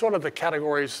walking, sort of the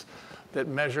categories that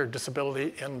measure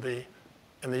disability in the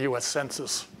US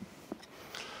Census.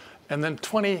 And then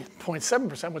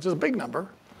 20.7%, which is a big number,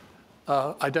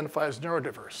 identify as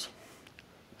neurodiverse.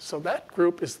 So that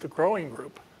group is the growing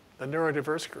group, the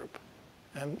neurodiverse group.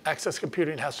 And Access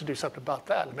Computing has to do something about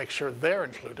that and make sure they're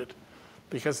included.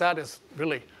 Because that is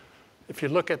really, if you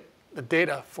look at the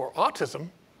data for autism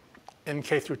in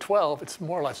K through 12, it's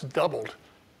more or less doubled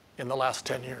in the last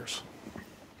 10 years.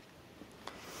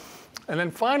 And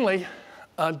then finally,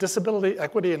 disability,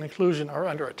 equity, and inclusion are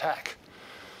under attack.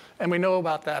 And we know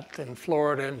about that in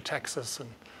Florida and Texas and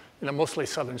mostly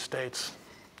southern states.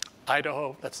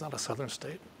 Idaho, that's not a southern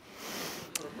state.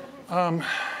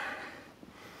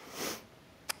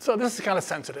 So this is kind of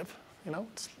sensitive,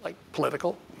 it's like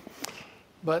political.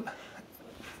 But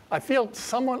I feel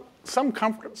some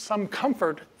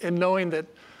comfort in knowing that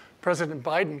President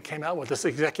Biden came out with this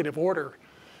executive order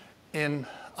in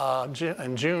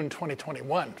June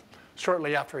 2021,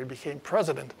 shortly after he became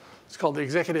president. It's called the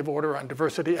Executive Order on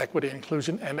Diversity, Equity,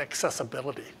 Inclusion, and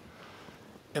Accessibility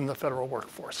in the federal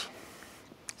workforce.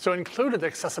 So it included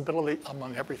accessibility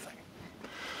among everything.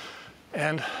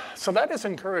 And so that is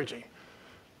encouraging.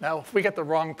 Now, if we get the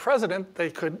wrong president,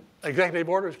 executive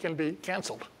orders can be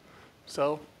canceled.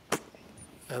 So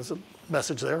there's a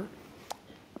message there.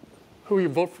 Who you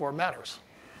vote for matters.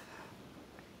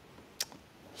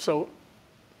 So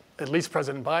at least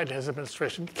President Biden and his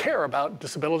administration care about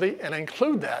disability and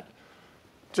include that,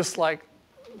 just like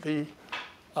the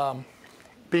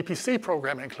BPC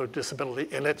program include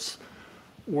disability in its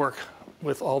work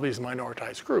with all these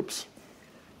minoritized groups.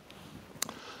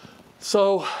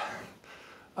 So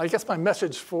I guess my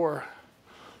message for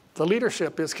the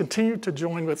leadership is continue to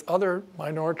join with other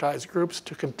minoritized groups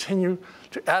to continue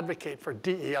to advocate for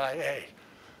DEIA,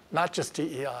 not just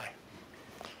DEI.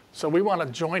 So we want to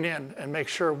join in and make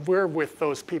sure we're with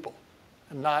those people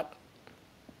and not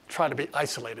try to be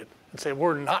isolated and say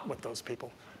we're not with those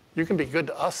people. You can be good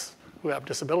to us who have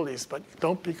disabilities, but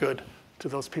don't be good to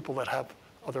those people that have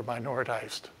other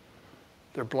minoritized.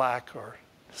 They're Black or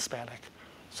Hispanic.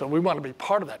 So we want to be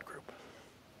part of that group.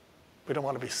 We don't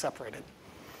want to be separated.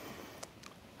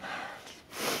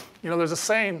 You know, there's a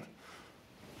saying,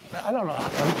 I don't know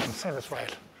if I'm saying this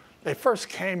right. They first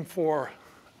came for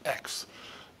X,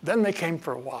 then they came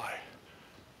for Y,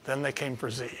 then they came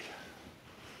for Z.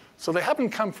 So they haven't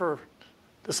come for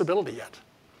disability yet,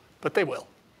 but they will.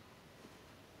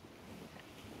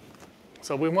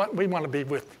 So we want to be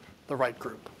with the right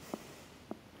group.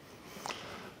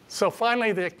 So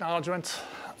finally, the acknowledgments.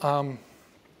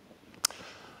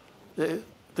 The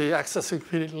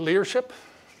AccessComputing leadership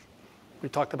we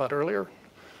talked about earlier.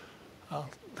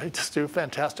 They just do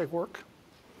fantastic work.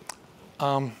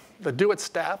 The Do It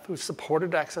staff who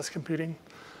supported AccessComputing.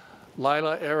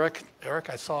 Lila, Eric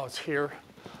I saw is here.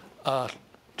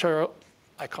 Terrell,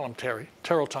 I call him Terry.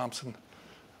 Terrell Thompson,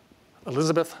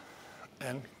 Elizabeth,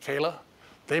 and Kayla.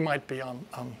 They might be on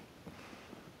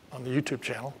the YouTube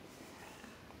channel.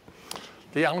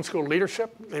 The Allen School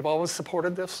leadership, they've always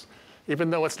supported this, even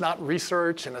though it's not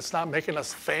research and it's not making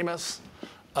us famous.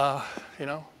 You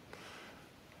know,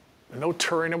 no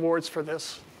Turing Awards for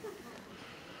this.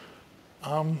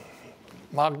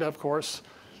 Magda, of course,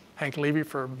 Hank Levy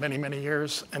for many, many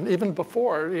years. And even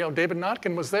before, you know, David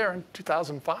Notkin was there in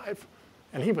 2005,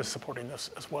 and he was supporting this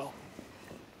as well.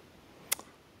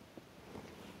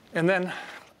 And then,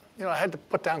 you know, I had to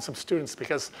put down some students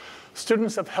because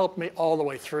students have helped me all the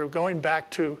way through. Going back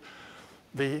to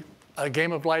the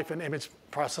Game of Life and image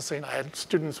processing, I had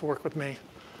students work with me.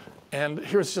 And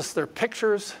here's just their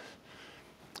pictures.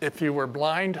 If you were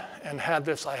blind and had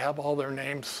this, I have all their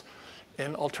names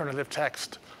in alternative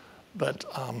text. But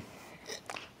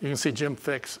you can see Jim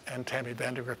Fix and Tammy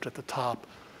Vandergrift at the top,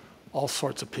 all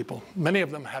sorts of people. Many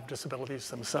of them have disabilities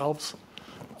themselves.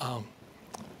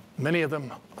 Many of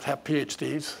them have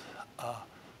PhDs.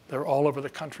 They're all over the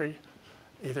country,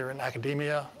 either in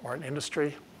academia or in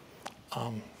industry.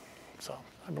 So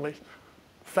I'm really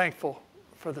thankful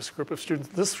for this group of students.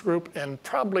 This group, and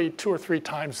probably 2 or 3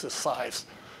 times this size.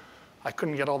 I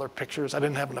couldn't get all their pictures. I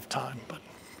didn't have enough time, but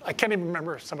I can't even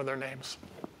remember some of their names.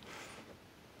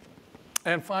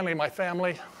 And finally, my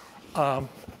family,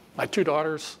 my 2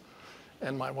 daughters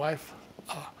and my wife,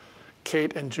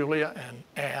 Kate and Julia and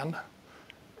Anne.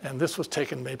 And this was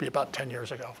taken maybe about 10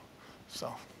 years ago.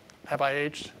 So have I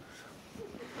aged?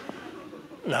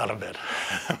 Not a bit.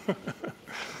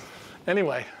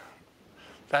 Anyway,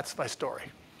 that's my story.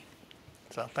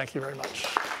 So thank you very much.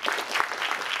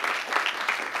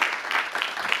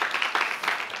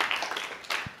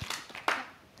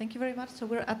 Thank you very much. So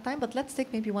we're at time, but let's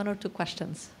take maybe 1 or 2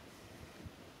 questions.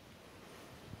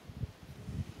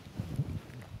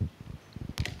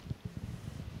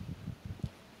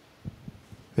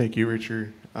 Thank you,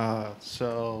 Richard.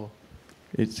 So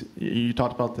you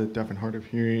talked about the deaf and hard of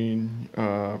hearing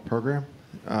program.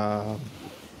 And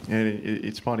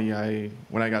it's funny,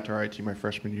 when I got to RIT my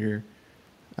freshman year,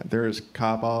 there was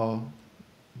Kaba,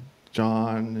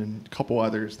 John, and a couple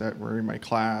others that were in my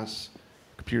class,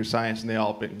 computer science, and they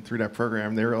all been through that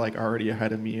program. They were like already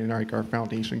ahead of me in like our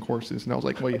foundation courses. And I was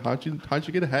like, wait, how'd you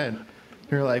get ahead?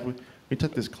 They were like, we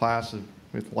took this class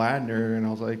with Ladner, and I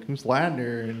was like, who's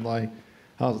Ladner? And like,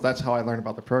 that's how I learned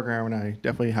about the program, and I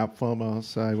definitely have FOMO,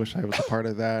 so I wish I was a part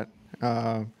of that.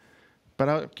 But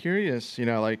I'm curious, you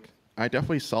know, like, I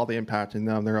definitely saw the impact in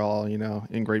them. They're all, you know,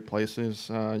 in great places.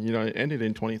 You know, it ended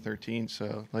in 2013,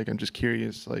 so, like, I'm just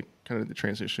curious, like, kind of the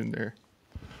transition there.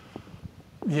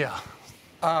 Yeah.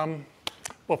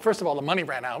 Well, first of all, the money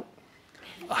ran out.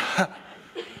 I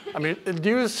mean, it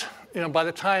used, you know, by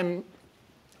the time,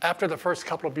 after the first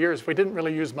couple of years, we didn't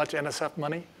really use much NSF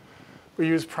money. We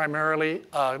used primarily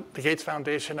the Gates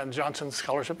Foundation and Johnson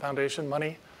Scholarship Foundation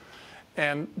money.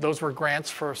 And those were grants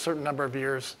for a certain number of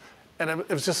years. And it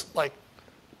was just like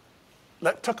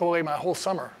that took away my whole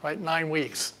summer, right? 9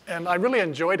 weeks. And I really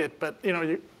enjoyed it, but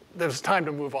there's time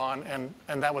to move on,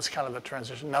 and that was kind of the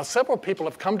transition. Now, several people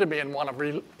have come to me and want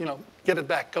to get it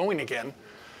back going again.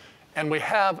 And we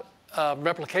have a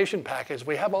replication package.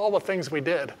 We have all the things we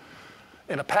did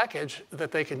in a package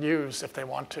that they can use if they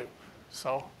want to.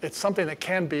 So it's something that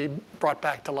can be brought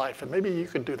back to life, and maybe you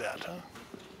could do that. Huh?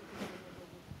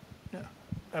 Yeah,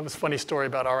 that was a funny story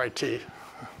about RIT.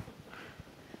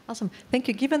 Awesome. Thank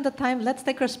you. Given the time, let's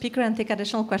take our speaker and take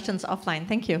additional questions offline.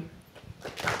 Thank you.